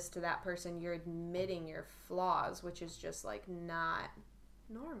 I did this to that person, you're admitting your flaws, which is just like not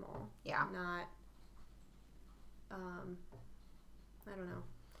normal. Yeah. Not, I don't know.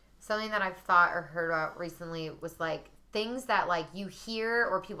 Something that I've thought or heard about recently was like things that like you hear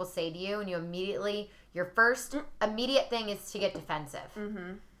or people say to you and you immediately, your first immediate thing is to get defensive.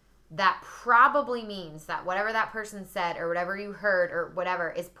 Mm-hmm. That probably means that whatever that person said or whatever you heard or whatever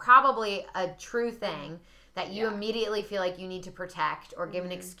is probably a true thing that you immediately feel like you need to protect or give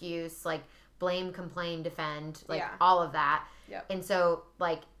an excuse, like blame, complain, defend, like all of that. Yep. And so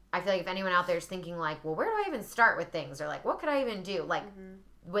like I feel like if anyone out there is thinking like, well, where do I even start with things? Or like, what could I even do? Like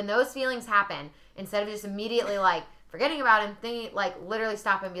when those feelings happen, instead of just immediately like forgetting about him, thinking like literally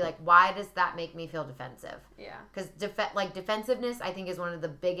stop and be like, why does that make me feel defensive? Yeah. Because defensiveness, I think, is one of the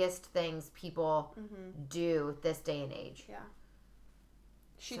biggest things people do this day and age. Yeah.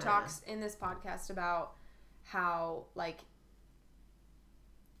 She talks in this podcast about how like,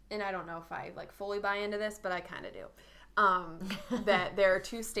 and I don't know if I like fully buy into this, but I kind of do. That there are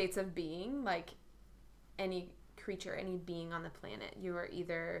two states of being, like any creature, any being on the planet. You are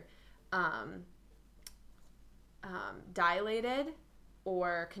either dilated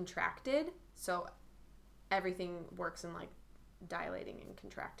or contracted. So everything works in like dilating and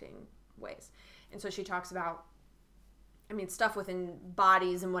contracting ways. And so she talks about, I mean, stuff within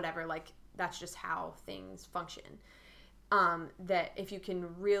bodies and whatever, like that's just how things function. That if you can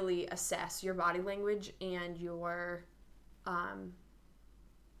really assess your body language and your,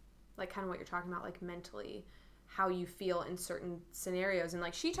 like kind of what you're talking about, like mentally, how you feel in certain scenarios. And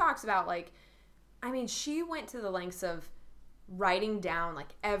like she talks about like, I mean, she went to the lengths of writing down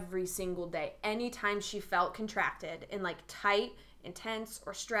like every single day, anytime she felt contracted and like tight, intense,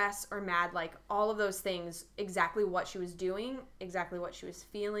 or stress or mad, like all of those things, exactly what she was doing, exactly what she was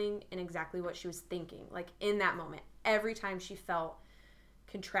feeling, and exactly what she was thinking. Like in that moment, every time she felt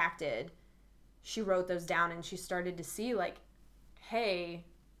contracted, she wrote those down and she started to see like, hey,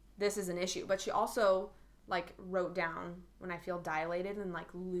 this is an issue. But she also like wrote down when I feel dilated and like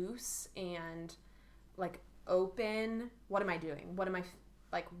loose and like open, what am I doing? What am I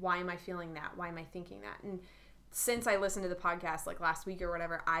like, why am I feeling that? Why am I thinking that? And since I listened to the podcast like last week or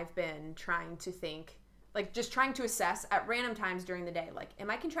whatever, I've been trying to think, like just trying to assess at random times during the day, like, am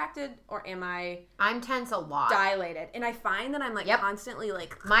I contracted or am I'm tense a lot. Dilated. And I find that I'm like constantly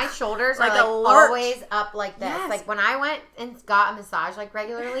like, my shoulders like are like alert. always up like this. Yes. Like when I went and got a massage like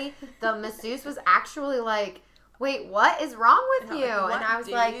regularly, the masseuse was actually like, wait, what is wrong with you? Like, and I was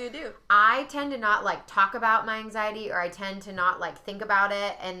like, I tend to not like talk about my anxiety, or I tend to not like think about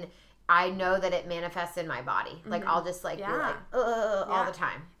it, and I know that it manifests in my body. Like I'll just like be like, all the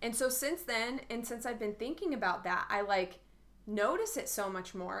time. And so since then, and since I've been thinking about that, I like notice it so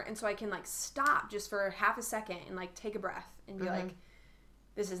much more. And so I can like stop just for half a second and like take a breath and be like,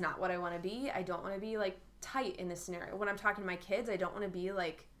 this is not what I want to be. I don't want to be like tight in this scenario. When I'm talking to my kids, I don't want to be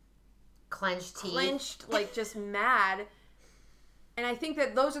like clenched teeth, like just mad. And I think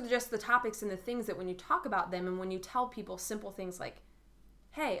that those are just the topics and the things that when you talk about them and when you tell people simple things like,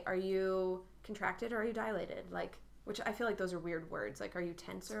 hey, are you contracted or are you dilated? Like, which I feel like those are weird words. Like, are you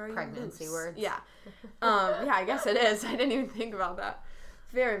tense or are you pregnancy loose? words? Yeah. Yeah, I guess it is. I didn't even think about that.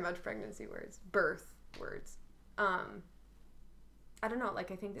 Very much pregnancy words. Birth words. I don't know.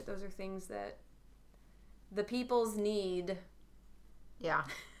 Like, I think that those are things that the peoples need. Yeah.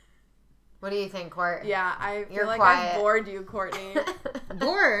 What do you think, Court? Yeah, I feel You're like quiet. I've bored you, Courtney.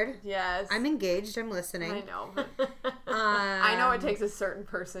 Bored? Yes. I'm engaged. I'm listening. I know. I know it takes a certain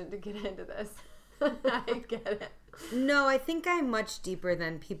person to get into this. I get it. No, I think I'm much deeper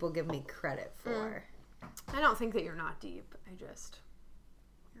than people give me credit for. I don't think that you're not deep. I don't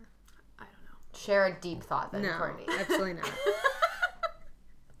know. Share a deep thought then, No, Courtney. absolutely not.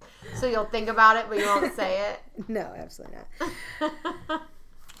 So you'll think about it, but you won't say it? No, absolutely not.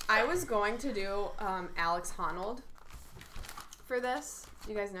 I was going to do Alex Honnold for this.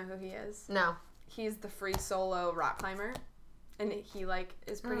 Do you guys know who he is? No. He's the free solo rock climber, and he like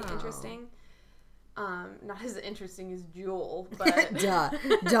is pretty interesting. Not as interesting as Jewel, but Duh,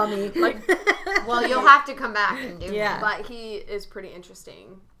 dummy. like, Well, you'll have to come back and do Yeah. but he is pretty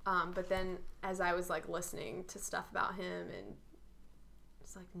interesting. But then as I was like listening to stuff about him, and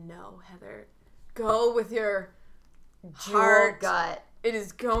it's like, no, Heather, go with your Jewel heart. gut. It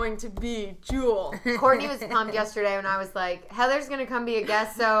is going to be Jewel. Courtney was pumped yesterday when I was like, Heather's going to come be a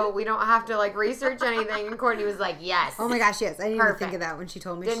guest so we don't have to like research anything. And Courtney was like, yes. Oh my gosh, yes. I didn't even think Perfect. of that when she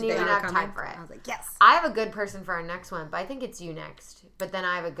told me Didn't that you even were have coming. time for it. I was like, yes. I have a good person for our next one, but I think it's you next. But then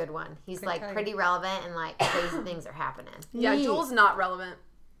I have a good one. He's like Okay. pretty relevant and like crazy things are happening. Yeah, Neat. Jewel's not relevant.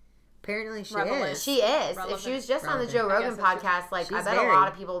 Apparently she Relevant. is. She is. Relevant. If she was just on the Relevant. Joe I Rogan guess that's podcast, like, I She's bet very- a lot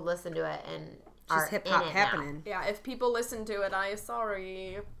of people listen to it and are Just hip in hop it happening. Yeah, if people listen to it, I'm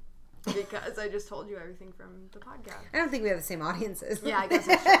sorry. Because I just told you everything from the podcast. I don't think we have the same audiences. Yeah, I guess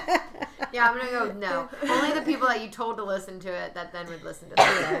that's true. now. Yeah, I'm going to go, no. Only the people that you told to listen to it that then would listen to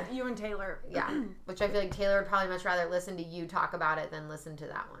that. You and Taylor. Yeah. Which I feel like Taylor would probably much rather listen to you talk about it than listen to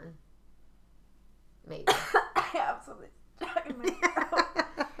that one. Maybe. I have something stuck in my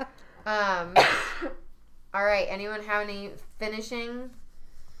throat. All right. Anyone have any finishing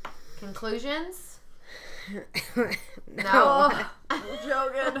conclusions? No. I'm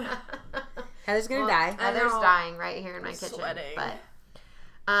joking. Heather's gonna die. Heather's know. dying right here in my I'm kitchen. sweating. But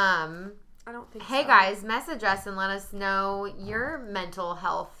I don't think hey so. guys, message us and let us know your mental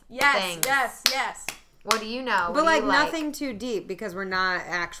health things. Yes. What do you know? What But do like you nothing too deep because we're not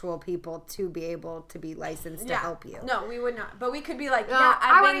actual people to be able to be licensed to help you. No, we would not. But we could be like, No, yeah,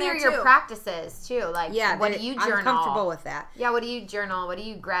 I I've want been to there hear too. your practices too. Like, Yeah, what do you journal? I'm comfortable with that. Yeah, what do you journal? What do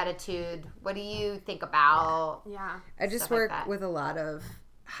you gratitude? What do you think about? Yeah. I just Stuff like work that. with a lot of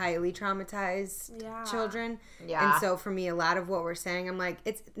highly traumatized Yeah. children. Yeah. And so for me, a lot of what we're saying, I'm like,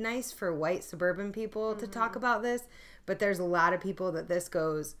 it's nice for white suburban people to talk about this, but there's a lot of people that this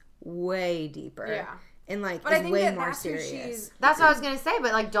goes way deeper. Yeah. And like, But I is think way that more that's who serious. she's. That's what I was gonna say,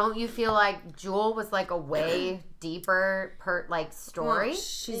 but like, don't you feel like Jewel was like a way deeper story? Well,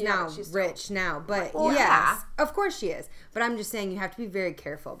 she's Yeah, now but she's rich now, but Well, yes, yeah. of course she is. But I'm just saying you have to be very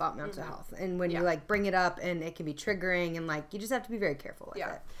careful about mental health, and when you like bring it up, and it can be triggering, and like you just have to be very careful with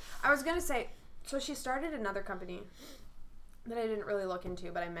it. I was gonna say, so she started another company that I didn't really look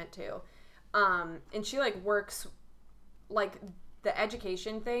into, but I meant to. And she like works, like the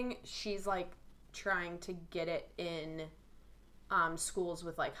education thing. She's like trying to get it in schools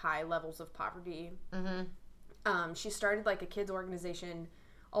with like high levels of poverty. Mm-hmm. She started like a kids organization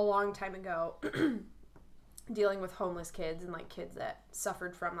a long time ago, dealing with homeless kids and like kids that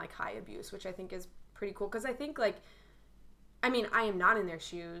suffered from like high abuse, which I think is pretty cool because I think like. I mean, I am not in their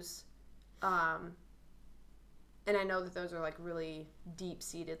shoes. And I know that those are like really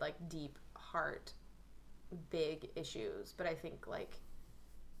deep-seated, like deep heart, big issues. But I think like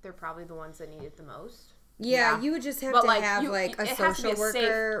they're probably the ones that need it the most. Yeah, you would just have But, to like, have you- like a it has to be social a safe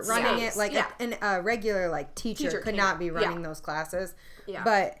worker running space. it. Like Yeah. a regular like teacher could can't. not be running Yeah. those classes. Yeah.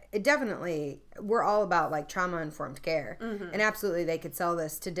 But it definitely, we're all about like trauma informed care, and absolutely they could sell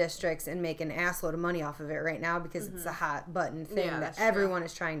this to districts and make an assload of money off of it right now because it's a hot button thing Yeah, that that's true. everyone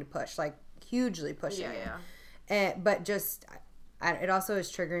is trying to push, like hugely pushing it. Yeah. But just. It also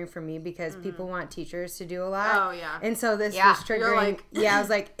is triggering for me because people want teachers to do a lot. Oh, yeah. And so this Yeah. was You're triggering. like, I was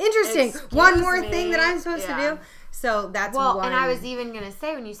like, interesting. "Excuse One more me." thing that I'm supposed Yeah. to do. So that's Well, one. and I was even gonna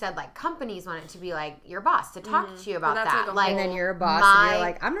say when you said like companies want it to be like your boss to talk to you about that's that, like a like and then you're a boss, and my- you're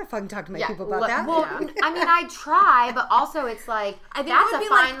like, I'm not fucking talking to my yeah, people about look, that. Well, I mean, I try, but also it's like I think it that's would a be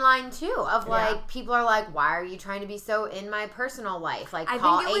fine like- line too. Of like people are like, why are you trying to be so in my personal life? Like I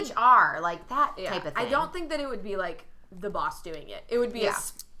call think it would- HR, like that Yeah. type of thing. I don't think that it would be like the boss doing it. It would be Yeah.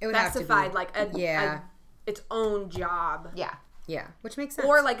 It would have to be. specified like a Yeah. its own job. Yeah. Yeah, which makes sense.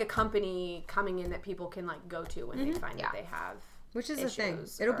 Or like a company coming in that people can like go to when they find Yeah. that they have. which is the thing.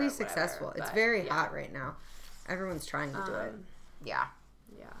 issues It'll or be whatever, successful. It's but, very yeah. hot right now. Everyone's trying to do it. Yeah.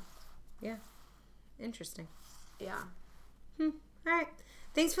 Yeah. Yeah. Interesting. Yeah. All right.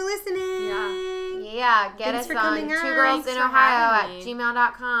 Thanks for listening. Yeah, get Thanks us for on coming on. 2girlsinohio Thanks for at having me.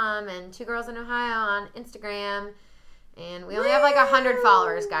 gmail.com and 2girlsinohio on Instagram. And we only have like 100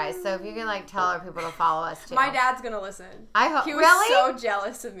 followers, guys. So if you can like tell other people to follow us too. My dad's gonna listen. I hope. He was Really? so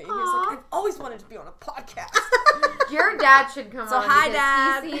jealous of me. He was Aw. like, I've always wanted to be on a podcast. Your dad should come So on. hi, because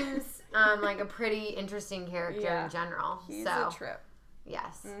Dad. He seems like a pretty interesting character Yeah. in general. He's so a trip.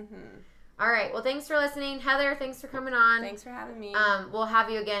 yes. Mm-hmm. All right. Well, thanks for listening, Heather. Thanks for coming on. Thanks for having me. We'll have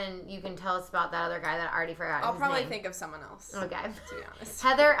you again, and you can tell us about that other guy that I already forgot. I'll his probably name. think of someone else. Okay. To be honest.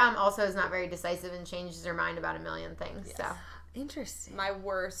 Heather also is not very decisive and changes her mind about a million things. Interesting. My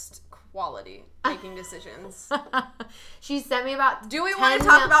worst quality making decisions. So she sent me about Do we 10 want to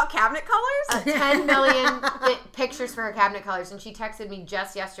talk mil- about cabinet colors? 10 million pictures for her cabinet colors, and she texted me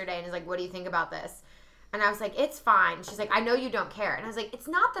just yesterday and is like, "What do you think about this?" And I was like, "It's fine." She's like, "I know you don't care," and I was like, "It's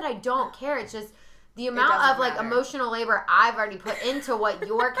not that I don't care. It's just." The amount doesn't of like matter. emotional labor I've already put into what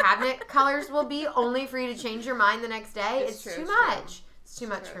your cabinet colors will be, only for you to change your mind the next day, It's it's true, too it's true. much. It's too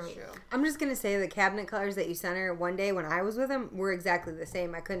much for me. True. I'm just gonna say the cabinet colors that you sent her one day when I was with him were exactly the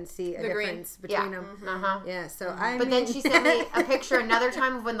same. I couldn't see a difference between them. Yeah, so I. But then she sent me a picture another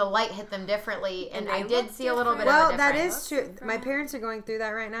time of when the light hit them differently, and I did see a little bit of a difference. Well, that is true. My parents are going through that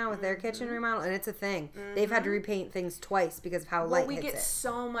right now with their kitchen remodel, and it's a thing. They've had to repaint things twice because of how light we hits get it.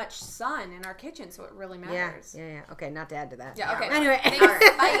 so much sun in our kitchen, so it really matters. Yeah. Okay, not to add to that. Yeah. Okay. Anyway, All right.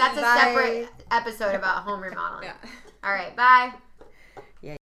 That's a Bye. separate episode about home remodeling. Yeah. All right. Bye.